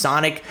time.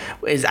 Sonic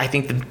is, I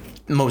think, the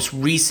most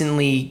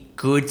recently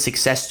good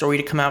success story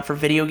to come out for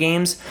video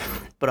games.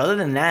 But other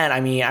than that, I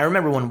mean, I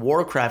remember when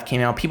Warcraft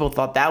came out, people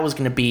thought that was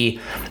going to be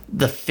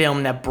the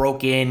film that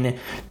broke in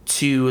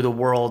to the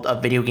world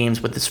of video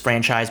games with this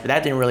franchise, but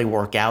that didn't really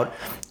work out.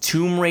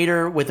 Tomb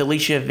Raider with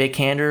Alicia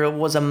Vikander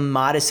was a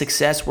modest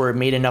success, where it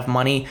made enough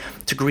money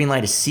to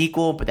greenlight a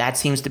sequel, but that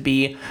seems to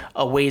be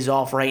a ways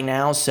off right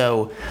now.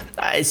 So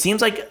it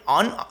seems like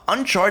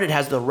Uncharted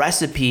has the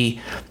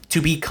recipe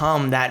to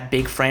become that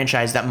big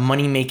franchise, that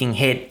money-making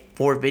hit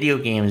for video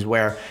games,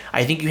 where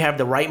I think you have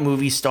the right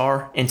movie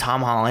star in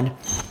Tom Holland.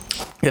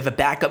 You have a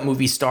backup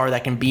movie star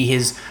that can be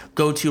his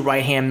go-to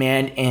right-hand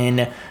man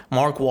in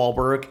Mark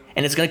Wahlberg,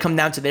 and it's going to come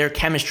down to their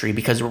chemistry,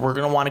 because we're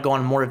going to want to go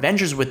on more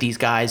adventures with these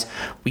guys.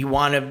 We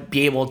want to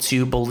be able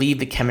to believe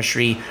the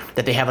chemistry,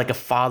 that they have like a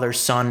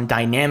father-son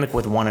dynamic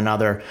with one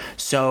another.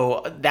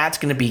 So that's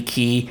going to be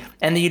key.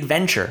 And the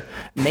adventure,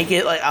 make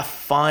it like a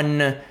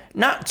fun,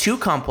 not too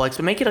complex,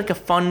 but make it like a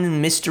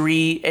fun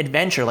mystery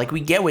adventure like we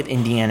get with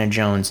Indiana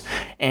Jones.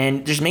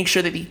 And just make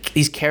sure that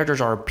these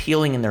characters are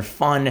appealing and they're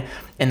fun,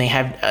 and they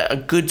have a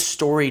good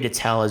story to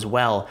tell as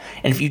well.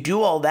 And if you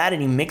do all that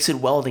and you mix it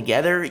well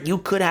together, you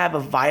could have a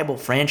viable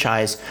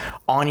franchise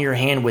on your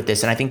hand with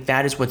this. And I think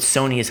that is what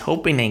Sony is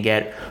hoping they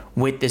get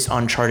with this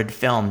Uncharted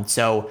film.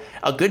 So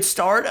a good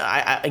start.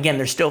 Again,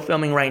 they're still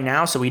filming right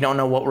now, so we don't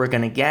know what we're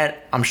going to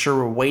get. I'm sure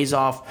we're ways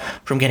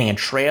off from getting a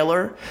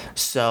trailer.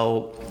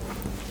 So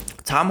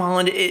Tom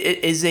Holland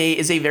is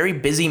a very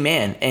busy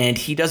man, and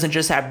he doesn't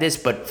just have this,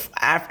 but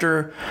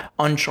after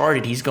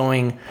Uncharted, he's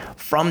going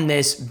from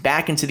this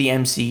back into the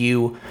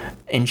MCU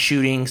and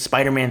shooting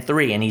Spider-Man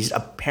 3, and he's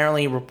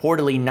apparently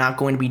reportedly not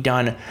going to be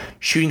done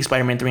shooting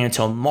Spider-Man 3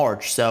 until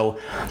March. So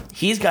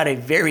he's got a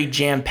very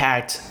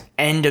jam-packed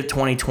end of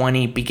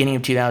 2020, beginning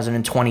of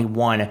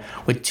 2021,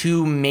 with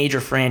two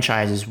major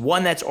franchises.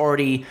 One that's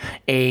already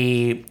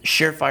a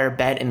surefire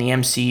bet in the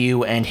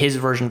MCU and his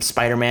version of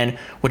Spider-Man,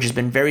 which has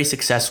been very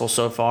successful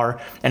so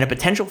far, and a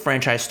potential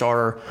franchise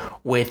starter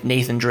with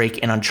Nathan Drake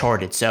in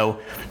Uncharted. So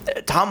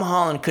Tom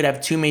Holland could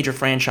have two major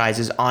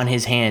franchises on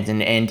his hands,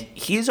 and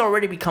he's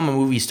already become a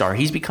movie star.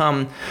 He's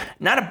become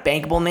not a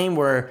bankable name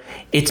where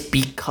it's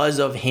because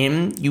of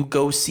him you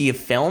go see a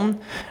film.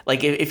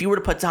 Like if you were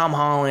to put Tom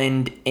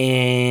Holland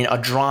in a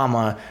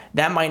drama,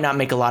 that might not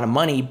make a lot of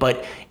money,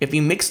 but if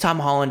you mix Tom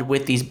Holland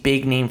with these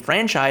big name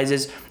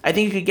franchises, I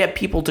think you could get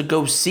people to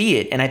go see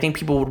it, and I think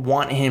people would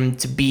want him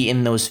to be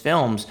in those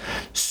films.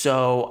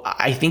 So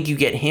I think you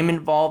get him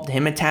involved,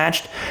 him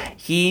attached.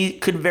 He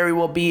could very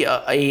well be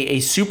a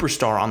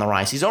superstar on the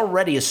rise. He's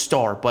already a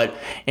star, but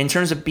in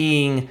terms of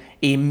being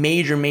a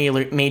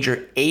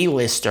major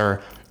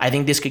A-lister, I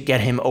think this could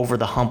get him over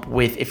the hump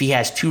with if he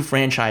has two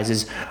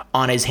franchises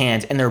on his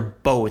hands and they're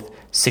both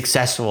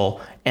successful,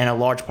 and a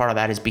large part of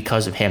that is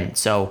because of him.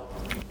 So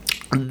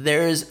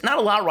there's not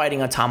a lot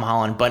riding on Tom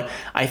Holland, but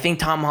I think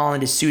Tom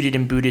Holland is suited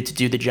and booted to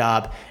do the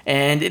job.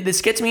 And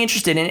this gets me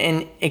interested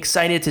and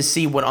excited to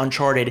see what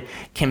Uncharted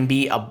can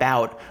be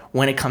about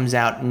when it comes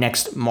out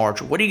next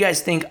March. What do you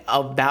guys think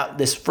about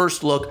this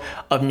first look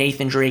of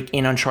Nathan Drake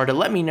in Uncharted?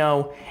 Let me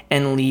know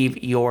and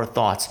leave your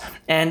thoughts.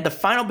 And the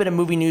final bit of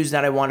movie news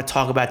that I want to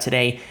talk about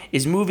today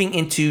is moving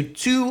into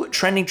two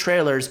trending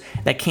trailers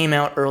that came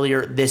out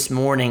earlier this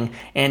morning.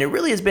 And it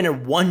really has been a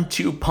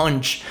 1-2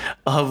 punch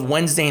of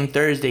Wednesday and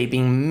Thursday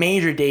being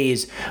major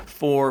days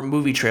for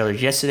movie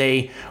trailers.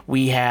 Yesterday,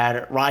 we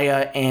had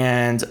Raya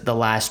and The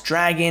Last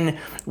Dragon.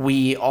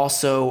 We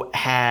also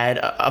had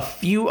a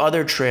few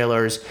other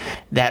trailers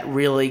that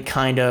really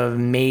kind of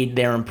made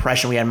their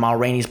impression. We had Ma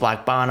Rainey's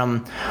Black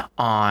Bottom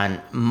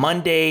on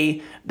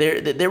Monday.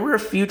 There were a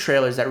few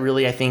trailers that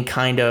really, I think,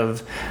 kind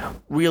of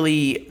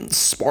really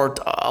sparked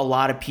a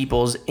lot of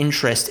people's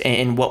interest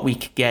in what we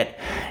could get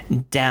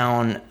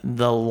down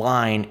the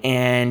line.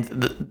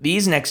 And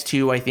these next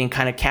two, I think,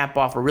 kind of cap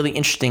off a really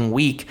interesting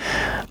week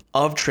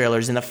of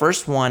trailers. And the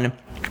first one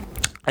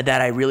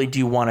that I really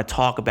do want to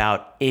talk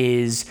about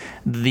is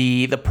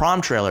the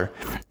Prom trailer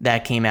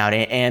that came out.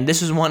 And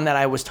this is one that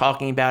I was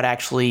talking about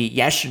actually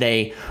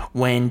yesterday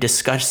when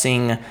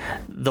discussing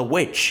The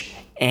Witch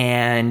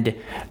and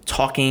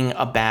talking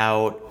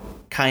about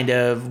kind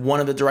of one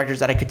of the directors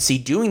that I could see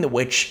doing The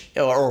Witch,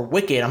 or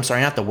Wicked, I'm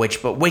sorry, not The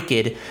Witch, but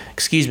Wicked,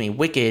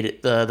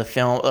 the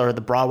film or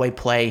the Broadway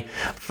play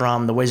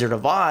from The Wizard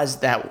of Oz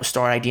that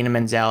starred Idina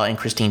Menzel and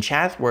Christine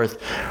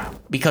Chatsworth.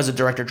 Because the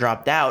director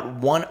dropped out,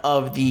 one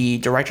of the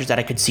directors that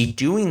I could see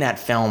doing that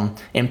film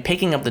and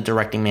picking up the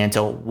directing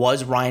mantle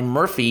was Ryan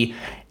Murphy.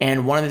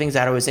 And one of the things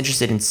that I was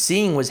interested in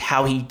seeing was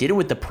how he did it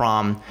with The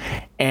Prom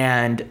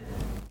and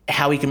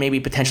how he could maybe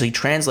potentially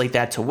translate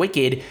that to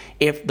Wicked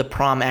if The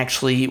Prom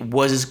actually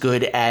was as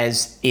good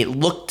as it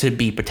looked to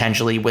be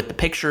potentially with the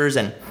pictures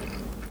and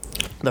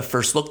the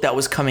first look that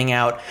was coming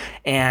out.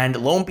 And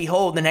lo and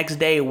behold, the next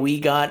day we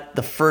got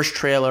the first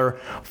trailer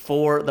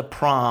for The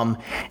Prom,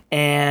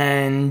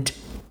 and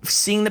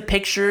seeing the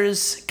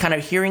pictures, kind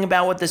of hearing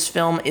about what this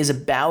film is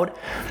about,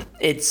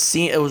 it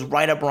was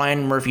right up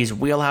Ryan Murphy's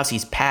wheelhouse.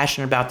 He's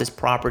passionate about this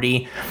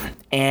property,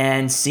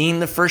 and seeing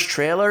the first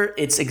trailer,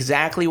 it's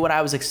exactly what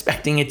I was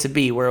expecting it to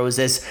be, where it was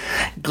this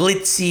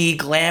glitzy,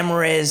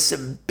 glamorous,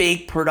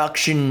 big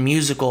production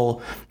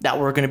musical that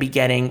we're going to be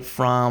getting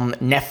from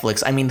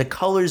Netflix. I mean, the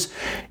colors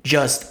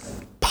just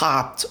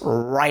popped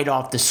right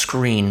off the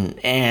screen,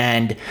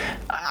 and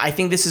I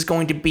think this is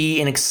going to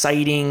be an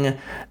exciting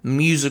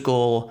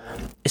musical,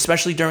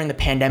 especially during the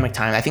pandemic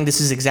time. I think this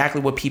is exactly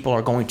what people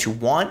are going to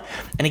want.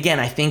 And again,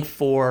 I think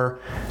for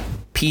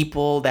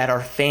people that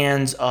are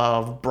fans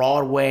of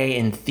Broadway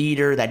and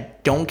theater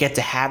that don't get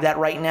to have that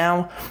right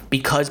now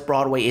because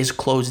Broadway is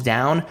closed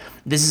down,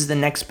 this is the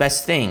next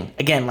best thing.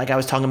 Again, like I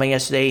was talking about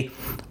yesterday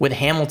with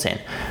Hamilton,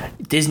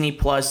 Disney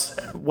Plus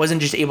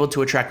wasn't just able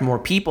to attract more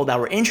people that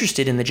were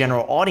interested in the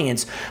general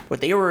audience,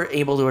 but they were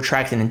able to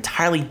attract an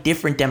entirely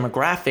different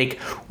demographic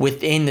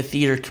within the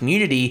theater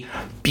community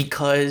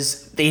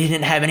because they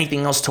didn't have anything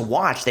else to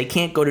watch. They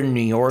can't go to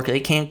New York. They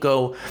can't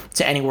go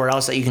to anywhere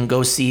else that you can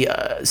go see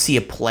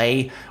a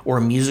play or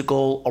a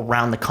musical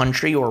around the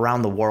country or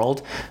around the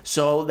world.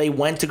 So they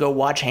went to go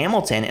watch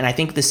Hamilton. And I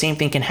think the same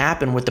thing can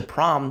happen with The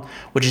Prom,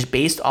 which is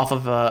based off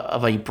of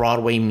a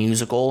Broadway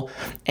musical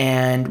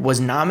and was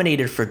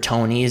nominated for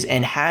Tonys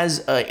and has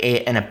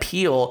an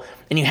appeal.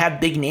 And you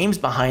have big names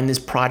behind this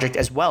project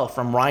as well,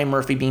 from Ryan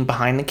Murphy being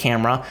behind the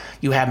camera.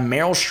 You have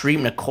Meryl Streep,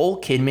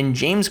 Nicole Kidman,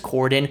 James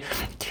Corden,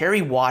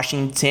 Kerry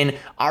Washington,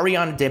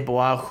 Ariana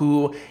DeBois,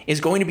 who is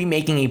going to be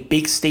making a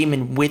big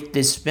statement with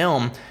this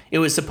film. It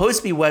was supposed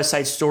to be West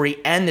Side Story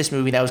and this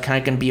movie that was kind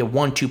of going to be a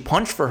 1-2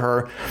 punch for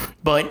her,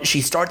 but she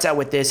starts out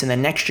with this, and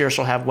then next year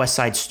she'll have West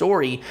Side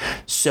Story.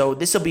 So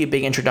this will be a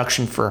big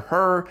introduction for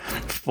her.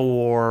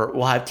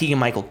 We'll have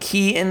Keegan-Michael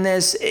Key in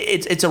this.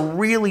 It's a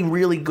really,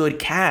 really good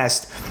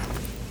cast.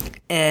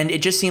 and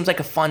it just seems like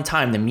a fun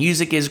time. The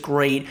music is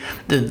great.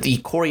 The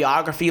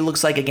choreography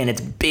looks like, again,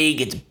 it's big,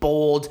 it's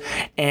bold,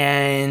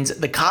 and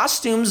the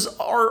costumes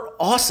are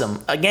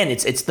awesome. Again,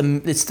 it's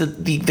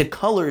the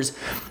colors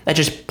that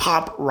just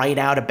pop right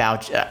out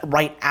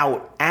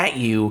at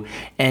you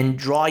and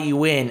draw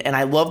you in. And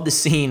I love the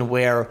scene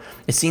where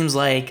it seems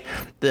like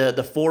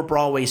the 4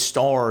 Broadway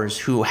stars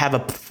who have a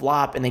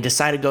flop and they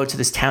decide to go to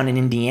this town in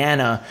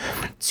Indiana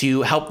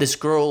to help this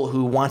girl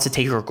who wants to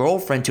take her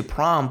girlfriend to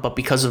prom, but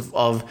because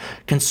of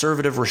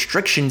conservative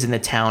restrictions in the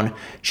town,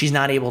 she's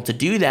not able to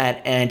do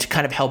that. And to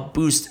kind of help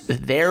boost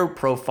their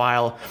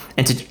profile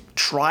and to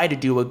try to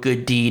do a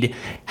good deed,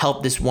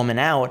 help this woman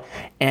out.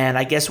 And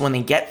I guess when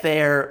they get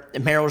there,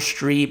 Meryl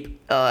Streep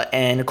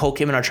and Nicole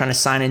Kidman are trying to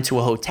sign into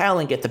a hotel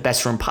and get the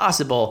best room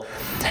possible.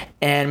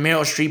 And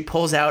Meryl Streep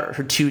pulls out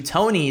her 2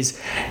 Tonys.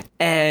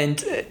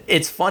 And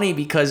it's funny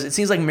because it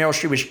seems like Meryl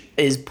Streep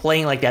is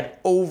playing like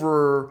that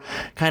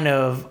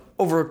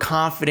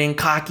overconfident,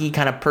 cocky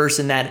kind of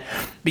person, that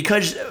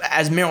because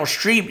as Meryl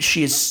Streep,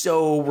 she is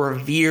so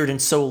revered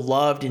and so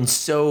loved and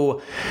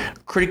so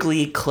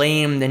critically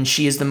acclaimed, and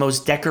she is the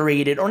most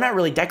decorated, or not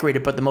really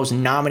decorated, but the most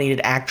nominated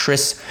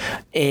actress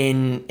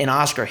in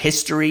Oscar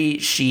history.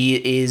 She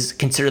is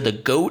considered the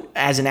GOAT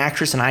as an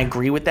actress, and I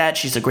agree with that.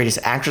 She's the greatest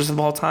actress of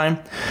all time.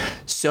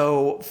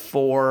 So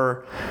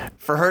for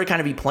her to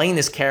kind of be playing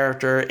this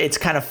character, it's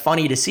kind of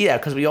funny to see that,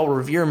 because we all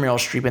revere Meryl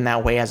Streep in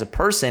that way as a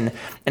person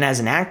and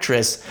as an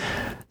actress.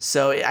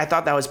 So I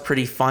thought that was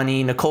pretty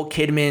funny. Nicole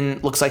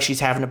Kidman looks like she's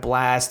having a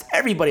blast.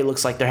 Everybody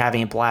looks like they're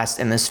having a blast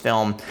in this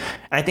film. And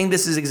I think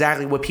this is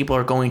exactly what people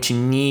are going to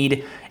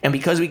need. And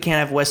because we can't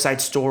have West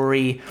Side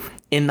Story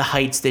in the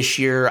Heights this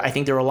year, I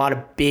think there are a lot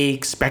of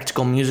big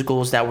spectacle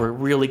musicals that were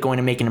really going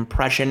to make an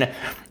impression.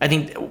 I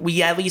think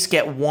we at least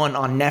get one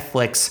on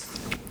Netflix.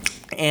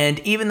 And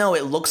even though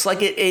it looks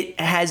like it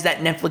has that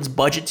Netflix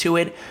budget to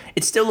it,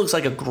 it still looks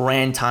like a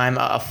grand time,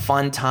 a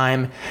fun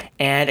time,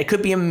 and it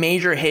could be a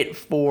major hit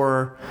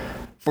for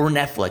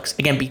Netflix.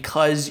 Again,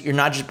 because you're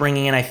not just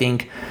bringing in, I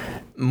think,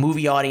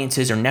 movie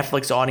audiences or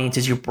Netflix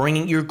audiences,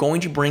 you're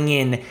going to bring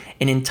in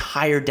an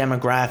entire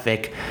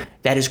demographic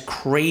that is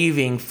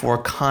craving for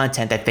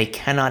content that they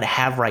cannot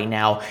have right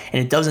now,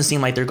 and it doesn't seem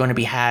like they're going to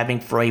be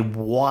having for a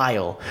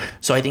while.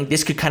 So I think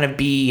this could kind of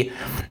be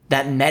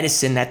that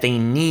medicine that they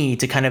need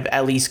to kind of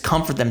at least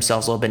comfort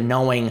themselves a little bit,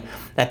 knowing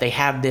that they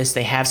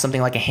have something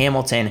like a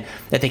Hamilton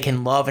that they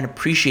can love and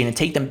appreciate and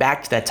take them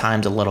back to that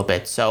times a little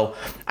bit. So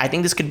I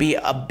think this could be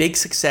a big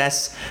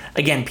success.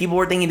 Again, people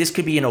were thinking this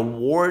could be an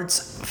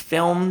awards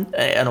film,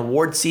 an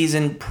award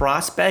season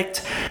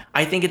prospect.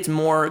 I think it's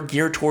more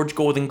geared towards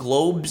Golden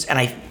Globes,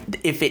 and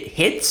if it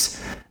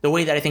hits the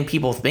way that I think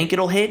people think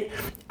it'll hit,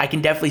 I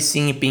can definitely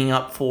see it being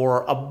up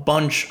for a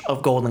bunch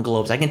of Golden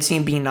Globes. I can see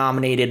it being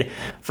nominated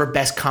for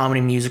Best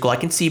Comedy Musical. I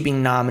can see it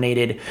being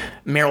nominated,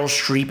 Meryl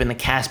Streep and the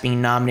cast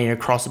being nominated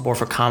across the board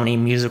for Comedy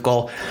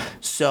Musical.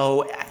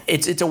 So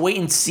it's a wait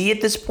and see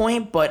at this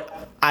point, but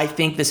I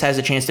think this has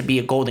a chance to be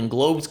a Golden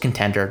Globes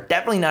contender.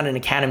 Definitely not an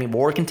Academy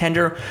Award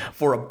contender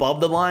for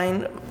above the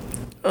line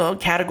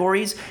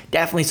categories.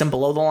 Definitely some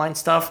below the line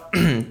stuff.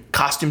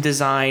 Costume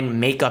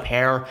design, makeup,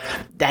 hair.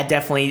 That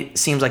definitely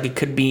seems like it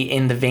could be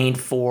in the vein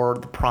for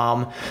the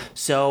Prom.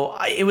 So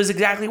it was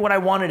exactly what I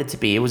wanted it to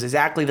be. It was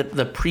exactly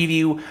the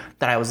preview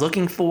that I was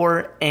looking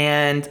for.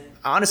 And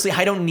honestly,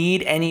 I don't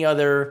need any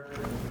other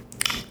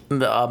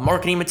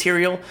marketing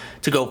material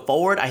to go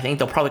forward. I think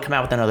they'll probably come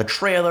out with another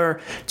trailer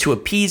to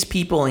appease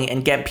people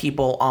and get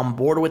people on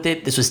board with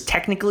it. This was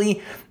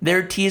technically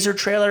their teaser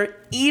trailer,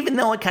 even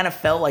though it kind of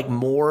felt like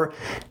more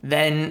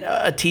than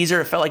a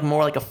teaser. It felt like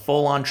more like a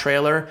full-on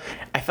trailer.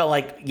 I felt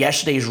like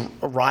yesterday's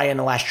Raya and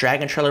the Last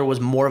Dragon trailer was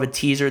more of a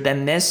teaser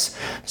than this.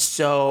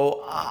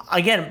 So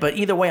again, but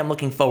either way, I'm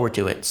looking forward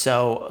to it.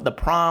 So the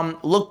Prom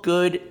looked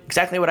good,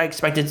 exactly what I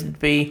expected it to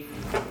be.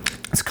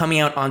 It's coming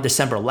out on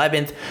December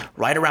 11th,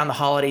 right around the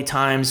holiday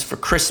times for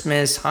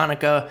Christmas,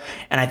 Hanukkah,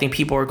 and I think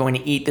people are going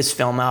to eat this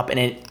film up.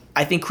 And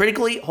I think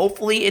critically,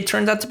 hopefully it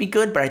turns out to be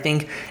good, but I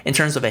think in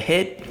terms of a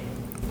hit,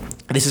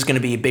 this is going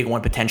to be a big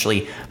one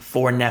potentially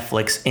for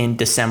Netflix in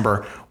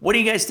December. What do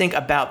you guys think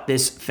about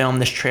this film,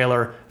 this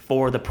trailer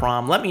for the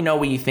Prom? Let me know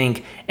what you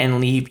think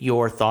and leave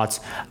your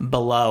thoughts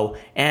below.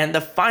 And the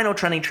final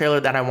trending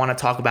trailer that I want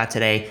to talk about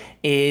today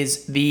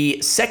is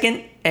the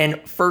second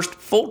and first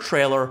full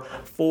trailer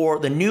for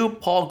the new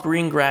Paul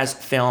Greengrass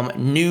film,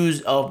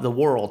 News of the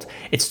World.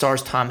 It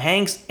stars Tom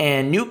Hanks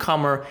and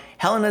newcomer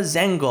Helena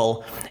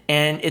Zengel,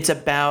 and it's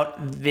about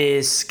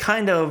this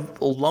kind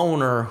of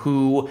loner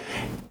who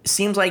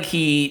seems like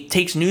he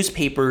takes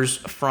newspapers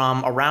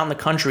from around the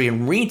country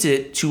and reads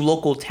it to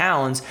local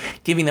towns,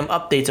 giving them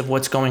updates of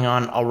what's going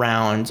on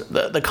around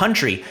the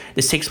country.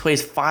 This takes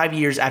place 5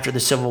 years after the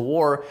Civil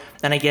War,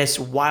 and I guess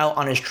while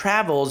on his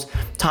travels,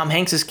 Tom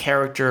Hanks's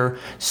character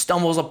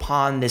stumbles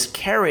upon this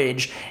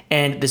carriage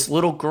and this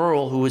little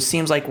girl who it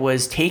seems like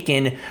was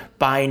taken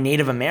by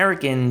Native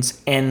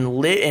Americans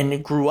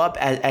and grew up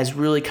as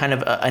really kind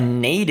of a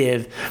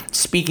native,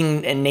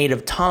 speaking a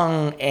native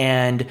tongue.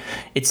 And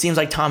it seems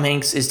like Tom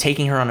Hanks is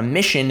taking her on a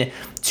mission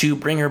to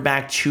bring her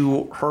back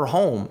to her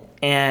home.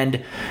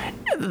 And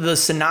the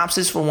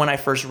synopsis from when I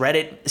first read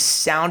it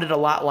sounded a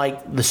lot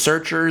like The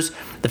Searchers,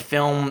 the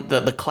film,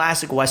 the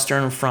classic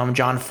Western from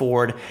John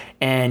Ford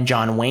and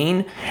John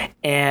Wayne.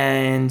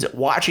 And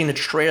watching the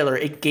trailer,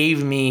 it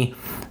gave me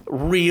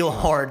real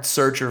hard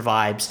Searcher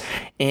vibes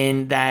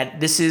in that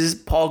this is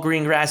Paul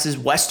Greengrass's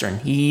Western.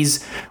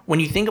 When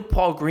you think of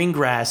Paul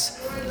Greengrass,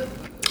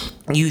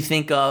 you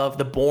think of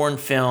the Bourne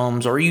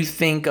films, or you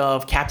think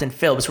of Captain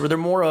Phillips, where they're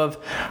more of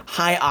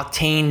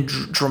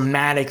high-octane,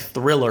 dramatic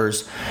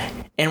thrillers.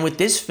 And with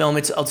this film,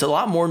 it's a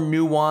lot more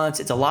nuanced.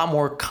 It's a lot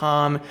more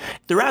calm.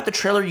 Throughout the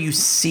trailer, you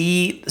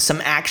see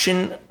some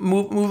action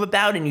move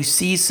about, and you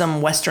see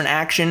some Western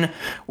action,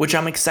 which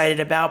I'm excited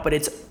about. But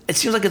it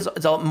seems like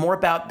it's all more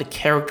about the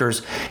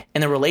characters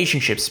and the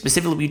relationships,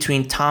 specifically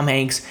between Tom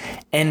Hanks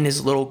and this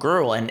little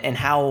girl, and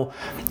how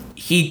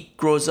he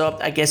grows up,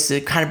 I guess,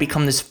 to kind of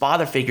become this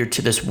father figure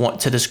to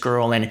this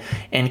girl, and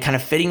kind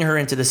of fitting her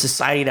into the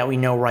society that we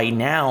know right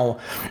now.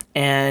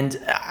 And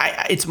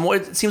it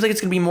seems like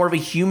it's going to be more of a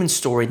human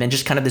story than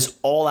just kind of this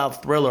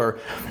all-out thriller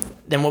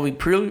than what we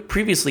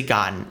previously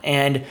gotten.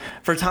 And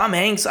for Tom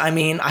Hanks, I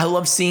mean, I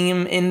love seeing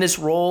him in this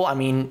role. I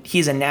mean,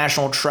 he's a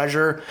national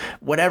treasure.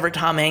 Whatever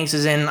Tom Hanks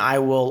is in, I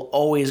will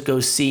always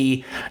go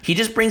see. He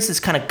just brings this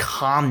kind of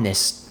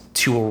calmness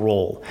to a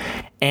role,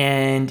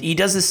 and he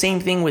does the same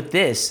thing with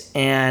this.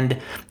 And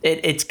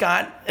it's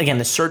got, again,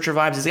 the Searcher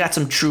vibes. It's got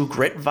some True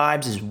Grit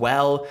vibes as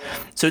well.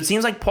 So it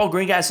seems like Paul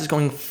Greengrass is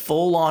going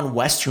full on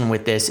Western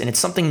with this, and it's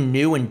something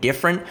new and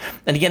different.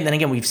 And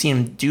again, we've seen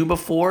him do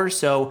before.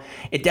 So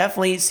it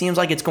definitely seems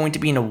like it's going to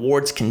be an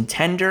awards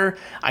contender.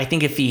 I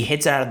think if he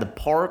hits it out of the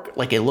park,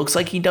 like it looks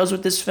like he does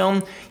with this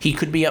film, he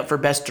could be up for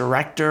Best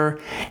Director.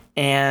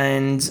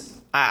 And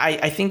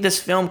I think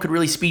this film could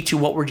really speak to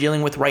what we're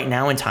dealing with right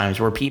now in times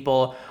where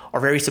people are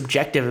very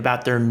subjective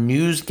about their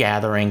news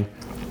gathering.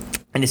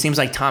 And it seems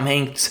like Tom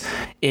Hanks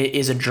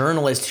is a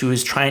journalist who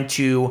is trying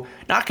to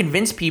not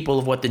convince people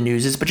of what the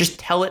news is, but just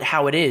tell it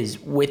how it is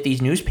with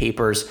these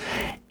newspapers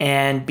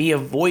and be a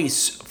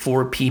voice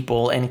for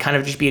people and kind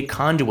of just be a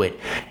conduit.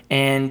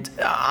 And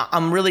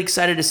I'm really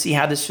excited to see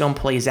how this film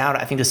plays out.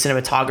 I think the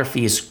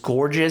cinematography is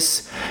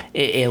gorgeous.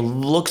 It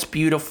looks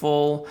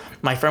beautiful.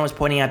 My friend was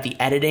pointing out the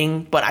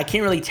editing, but I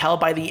can't really tell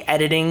by the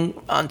editing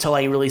until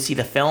I really see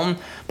the film.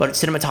 But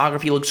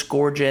cinematography looks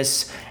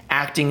gorgeous.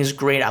 Acting is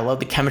great. I love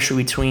the chemistry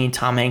between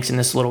Tom Hanks and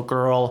this little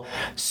girl.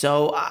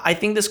 So I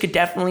think this could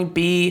definitely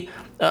be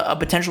a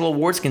potential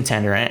awards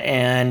contender,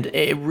 and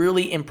it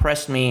really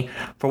impressed me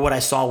for what I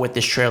saw with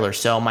this trailer.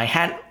 So my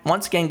hat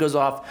once again goes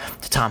off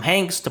to Tom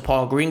Hanks, to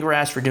Paul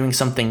Greengrass for doing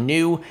something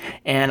new,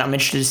 and I'm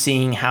interested in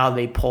seeing how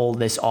they pull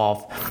this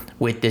off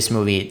with this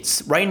movie.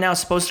 It's right now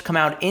supposed to come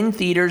out in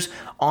theaters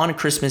on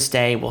Christmas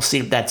Day. We'll see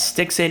if that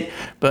sticks it,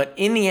 but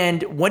in the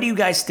end, what do you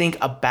guys think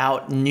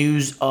about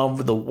News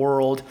of the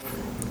World?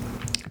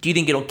 Do you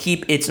think it'll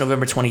keep its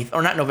December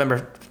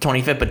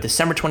 25th, but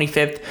December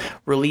 25th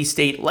release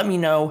date? Let me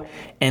know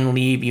and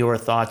leave your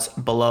thoughts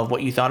below of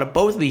what you thought of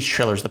both of these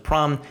trailers, The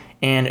Prom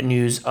and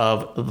News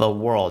of the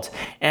World.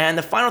 And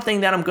the final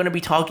thing that I'm going to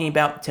be talking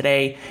about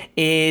today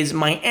is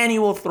my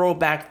annual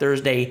Throwback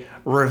Thursday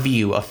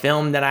review, a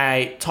film that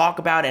I talk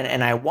about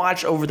and I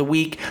watch over the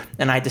week,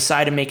 and I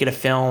decide to make it a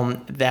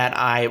film that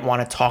I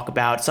want to talk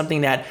about,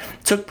 something that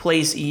took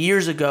place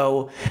years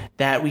ago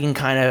that we can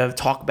kind of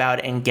talk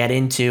about and get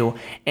into.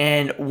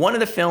 And one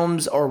film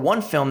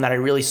that I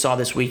really saw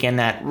this weekend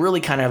that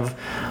really kind of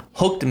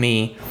hooked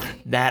me,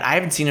 that I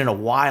haven't seen in a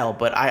while,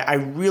 but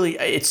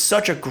it's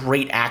such a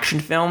great action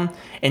film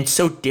and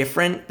so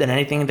different than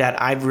anything that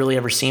I've really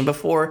ever seen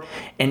before.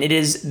 And it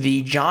is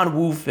the John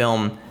Woo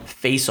film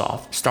Face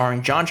Off,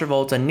 starring John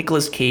Travolta and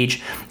Nicolas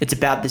Cage. It's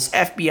about this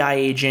FBI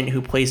agent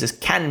who plays this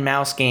cat and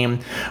mouse game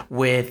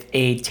with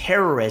a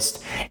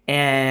terrorist,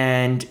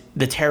 and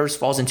the terrorist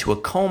falls into a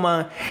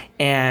coma,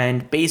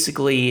 and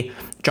basically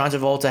John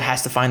Travolta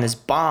has to find this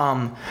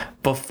bomb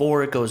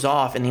before it goes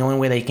off, and the only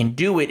way they can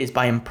do it is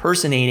by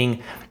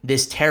impersonating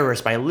this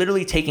terrorist, by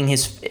literally taking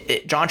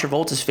John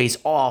Travolta's face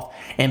off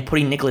and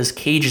putting Nicolas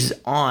Cage's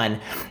on.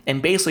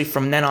 And basically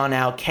from then on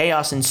out,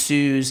 chaos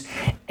ensues,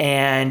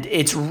 and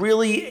it's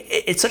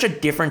such a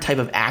different type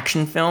of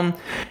action film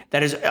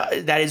that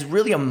is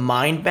really a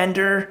mind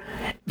bender,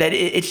 that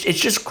it's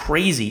just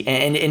crazy,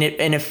 and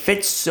it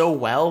fits so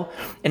well.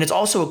 And it's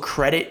also a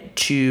credit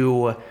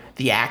to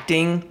the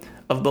acting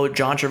of both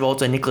John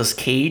Travolta and Nicolas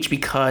Cage,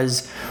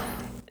 because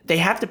they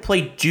have to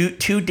play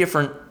two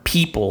different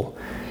people.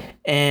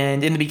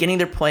 And in the beginning,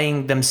 they're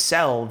playing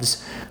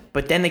themselves,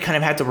 but then they kind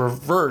of have to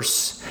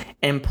reverse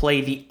and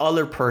play the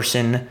other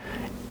person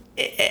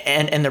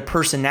and their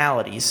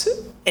personalities.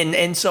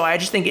 And so I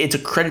just think it's a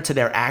credit to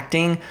their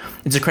acting.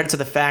 It's a credit to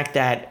the fact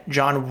that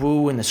John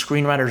Woo and the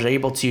screenwriters are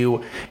able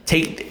to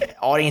take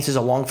audiences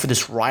along for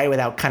this ride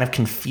without kind of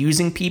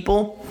confusing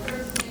people.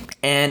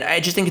 And I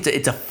just think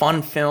it's a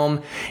fun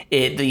film.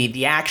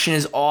 The action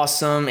is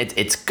awesome.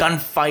 It's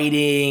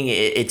gunfighting.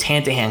 It's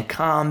hand-to-hand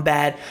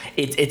combat.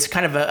 It's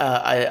kind of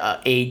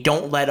a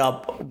don't let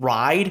up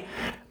ride.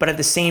 But at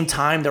the same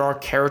time, there are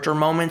character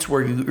moments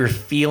where you're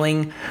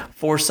feeling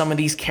for some of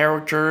these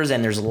characters,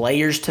 and there's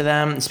layers to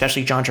them,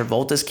 especially John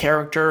Travolta's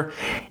character.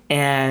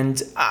 And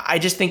I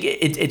just think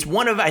it's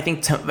one of, I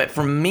think,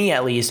 for me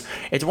at least,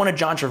 it's one of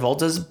John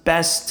Travolta's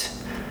best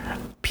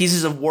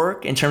pieces of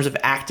work in terms of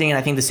acting, and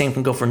I think the same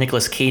can go for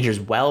Nicolas Cage as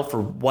well for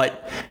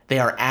what they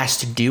are asked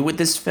to do with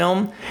this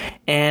film.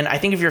 And I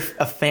think if you're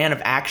a fan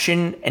of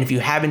action, and if you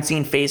haven't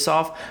seen Face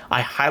Off,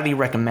 I highly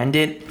recommend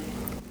it.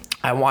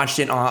 I watched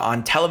it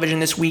on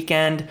television this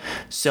weekend,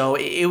 so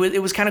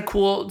it was kind of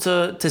cool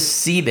to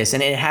see this,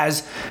 and it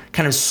has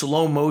kind of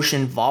slow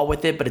motion involved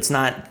with it, but it's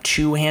not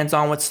too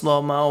hands-on with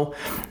slow-mo.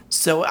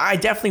 So I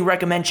definitely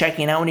recommend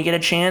checking it out when you get a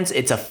chance.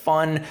 It's a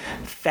fun,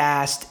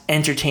 fast,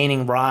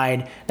 entertaining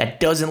ride that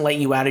doesn't let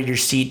you out of your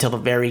seat till the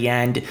very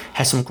end.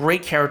 Has some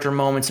great character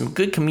moments, some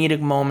good comedic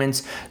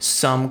moments,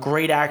 some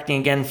great acting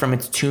again from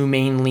its two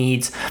main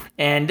leads.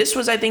 And this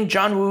was, I think,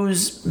 John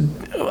Woo's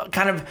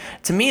kind of,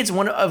 to me, it's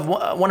one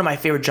of my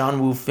favorite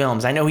John Woo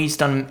films. I know he's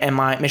done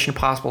Mission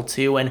Impossible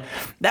 2, and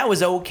that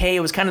was okay. It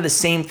was kind of the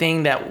same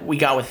thing that we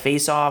got with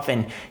Face Off,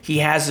 and he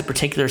has a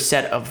particular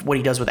set of what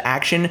he does with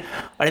action.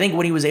 But I think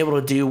what he was able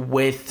to do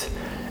with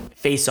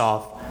Face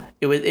Off,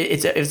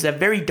 it's a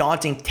very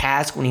daunting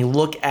task when you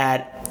look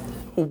at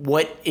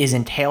what is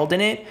entailed in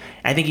it.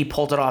 I think he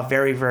pulled it off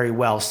very, very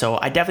well. So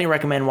I definitely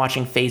recommend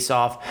watching Face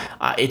Off.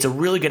 It's a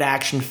really good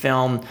action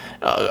film,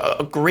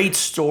 a great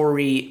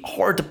story,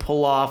 hard to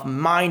pull off,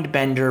 mind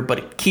bender, but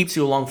it keeps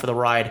you along for the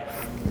ride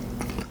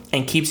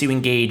and keeps you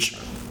engaged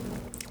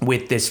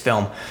with this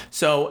film.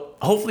 So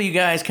hopefully you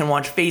guys can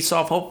watch Face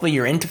Off. Hopefully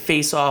you're into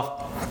Face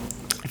Off.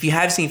 If you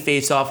have seen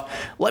Face Off,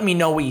 let me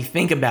know what you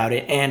think about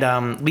it,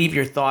 and leave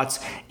your thoughts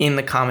in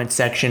the comment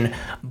section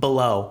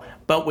below.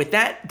 But with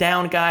that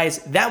down, guys,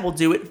 that will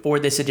do it for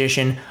this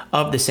edition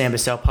of the Sam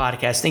Bussell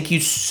Podcast. Thank you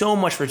so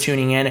much for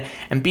tuning in,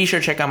 and be sure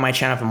to check out my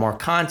channel for more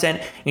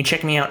content. You can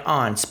check me out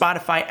on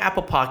Spotify,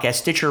 Apple Podcasts,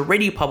 Stitcher,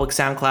 Radio Public,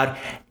 SoundCloud,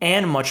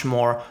 and much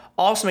more.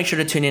 Also, make sure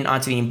to tune in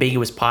onto the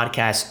Ambiguous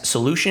Podcast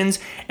Solutions,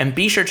 and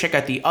be sure to check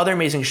out the other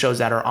amazing shows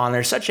that are on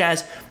there, such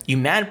as You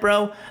Mad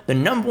Bro, the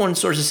 #1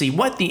 source to see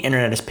what the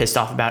internet is pissed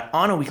off about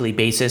on a weekly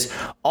basis.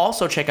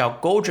 Also, check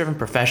out Goal-Driven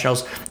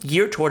Professionals,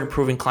 geared toward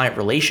improving client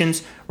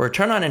relations,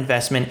 return on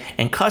investment,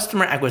 and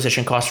customer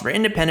acquisition costs for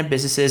independent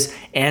businesses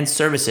and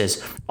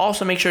services.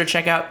 Also, make sure to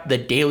check out The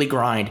Daily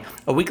Grind,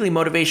 a weekly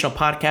motivational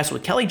podcast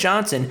with Kelly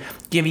Johnson,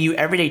 giving you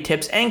everyday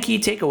tips and key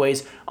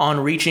takeaways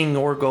on reaching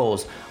your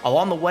goals.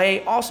 Along the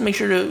way, also make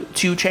sure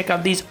to check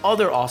out these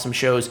other awesome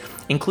shows,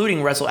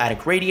 including Wrestle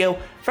Addict Radio,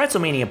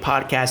 Fretzelmania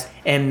Podcast,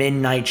 and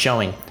Midnight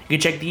Showing. You can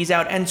check these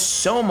out and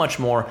so much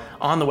more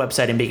on the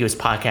website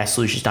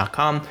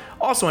ambiguouspodcastsolutions.com,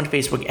 also on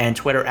Facebook and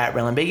Twitter at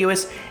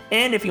RealAmbiguous.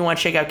 And if you want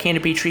to check out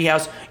Canopy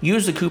Treehouse,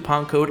 use the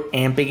coupon code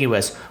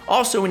AMBIGUOUS.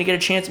 Also, when you get a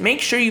chance,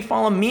 make sure you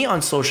follow me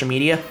on social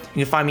media.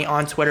 You can find me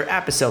on Twitter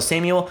at Bussell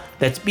Samuel.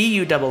 That's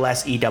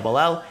BUSSELL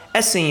SAMUEL.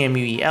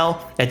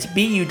 That's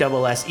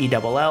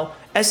BUSSELL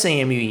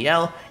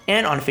SAMUEL.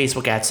 And on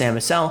Facebook at Sam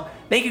Bussell.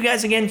 Thank you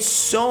guys again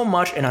so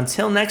much, and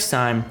until next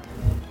time,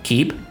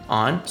 keep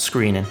on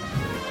screening.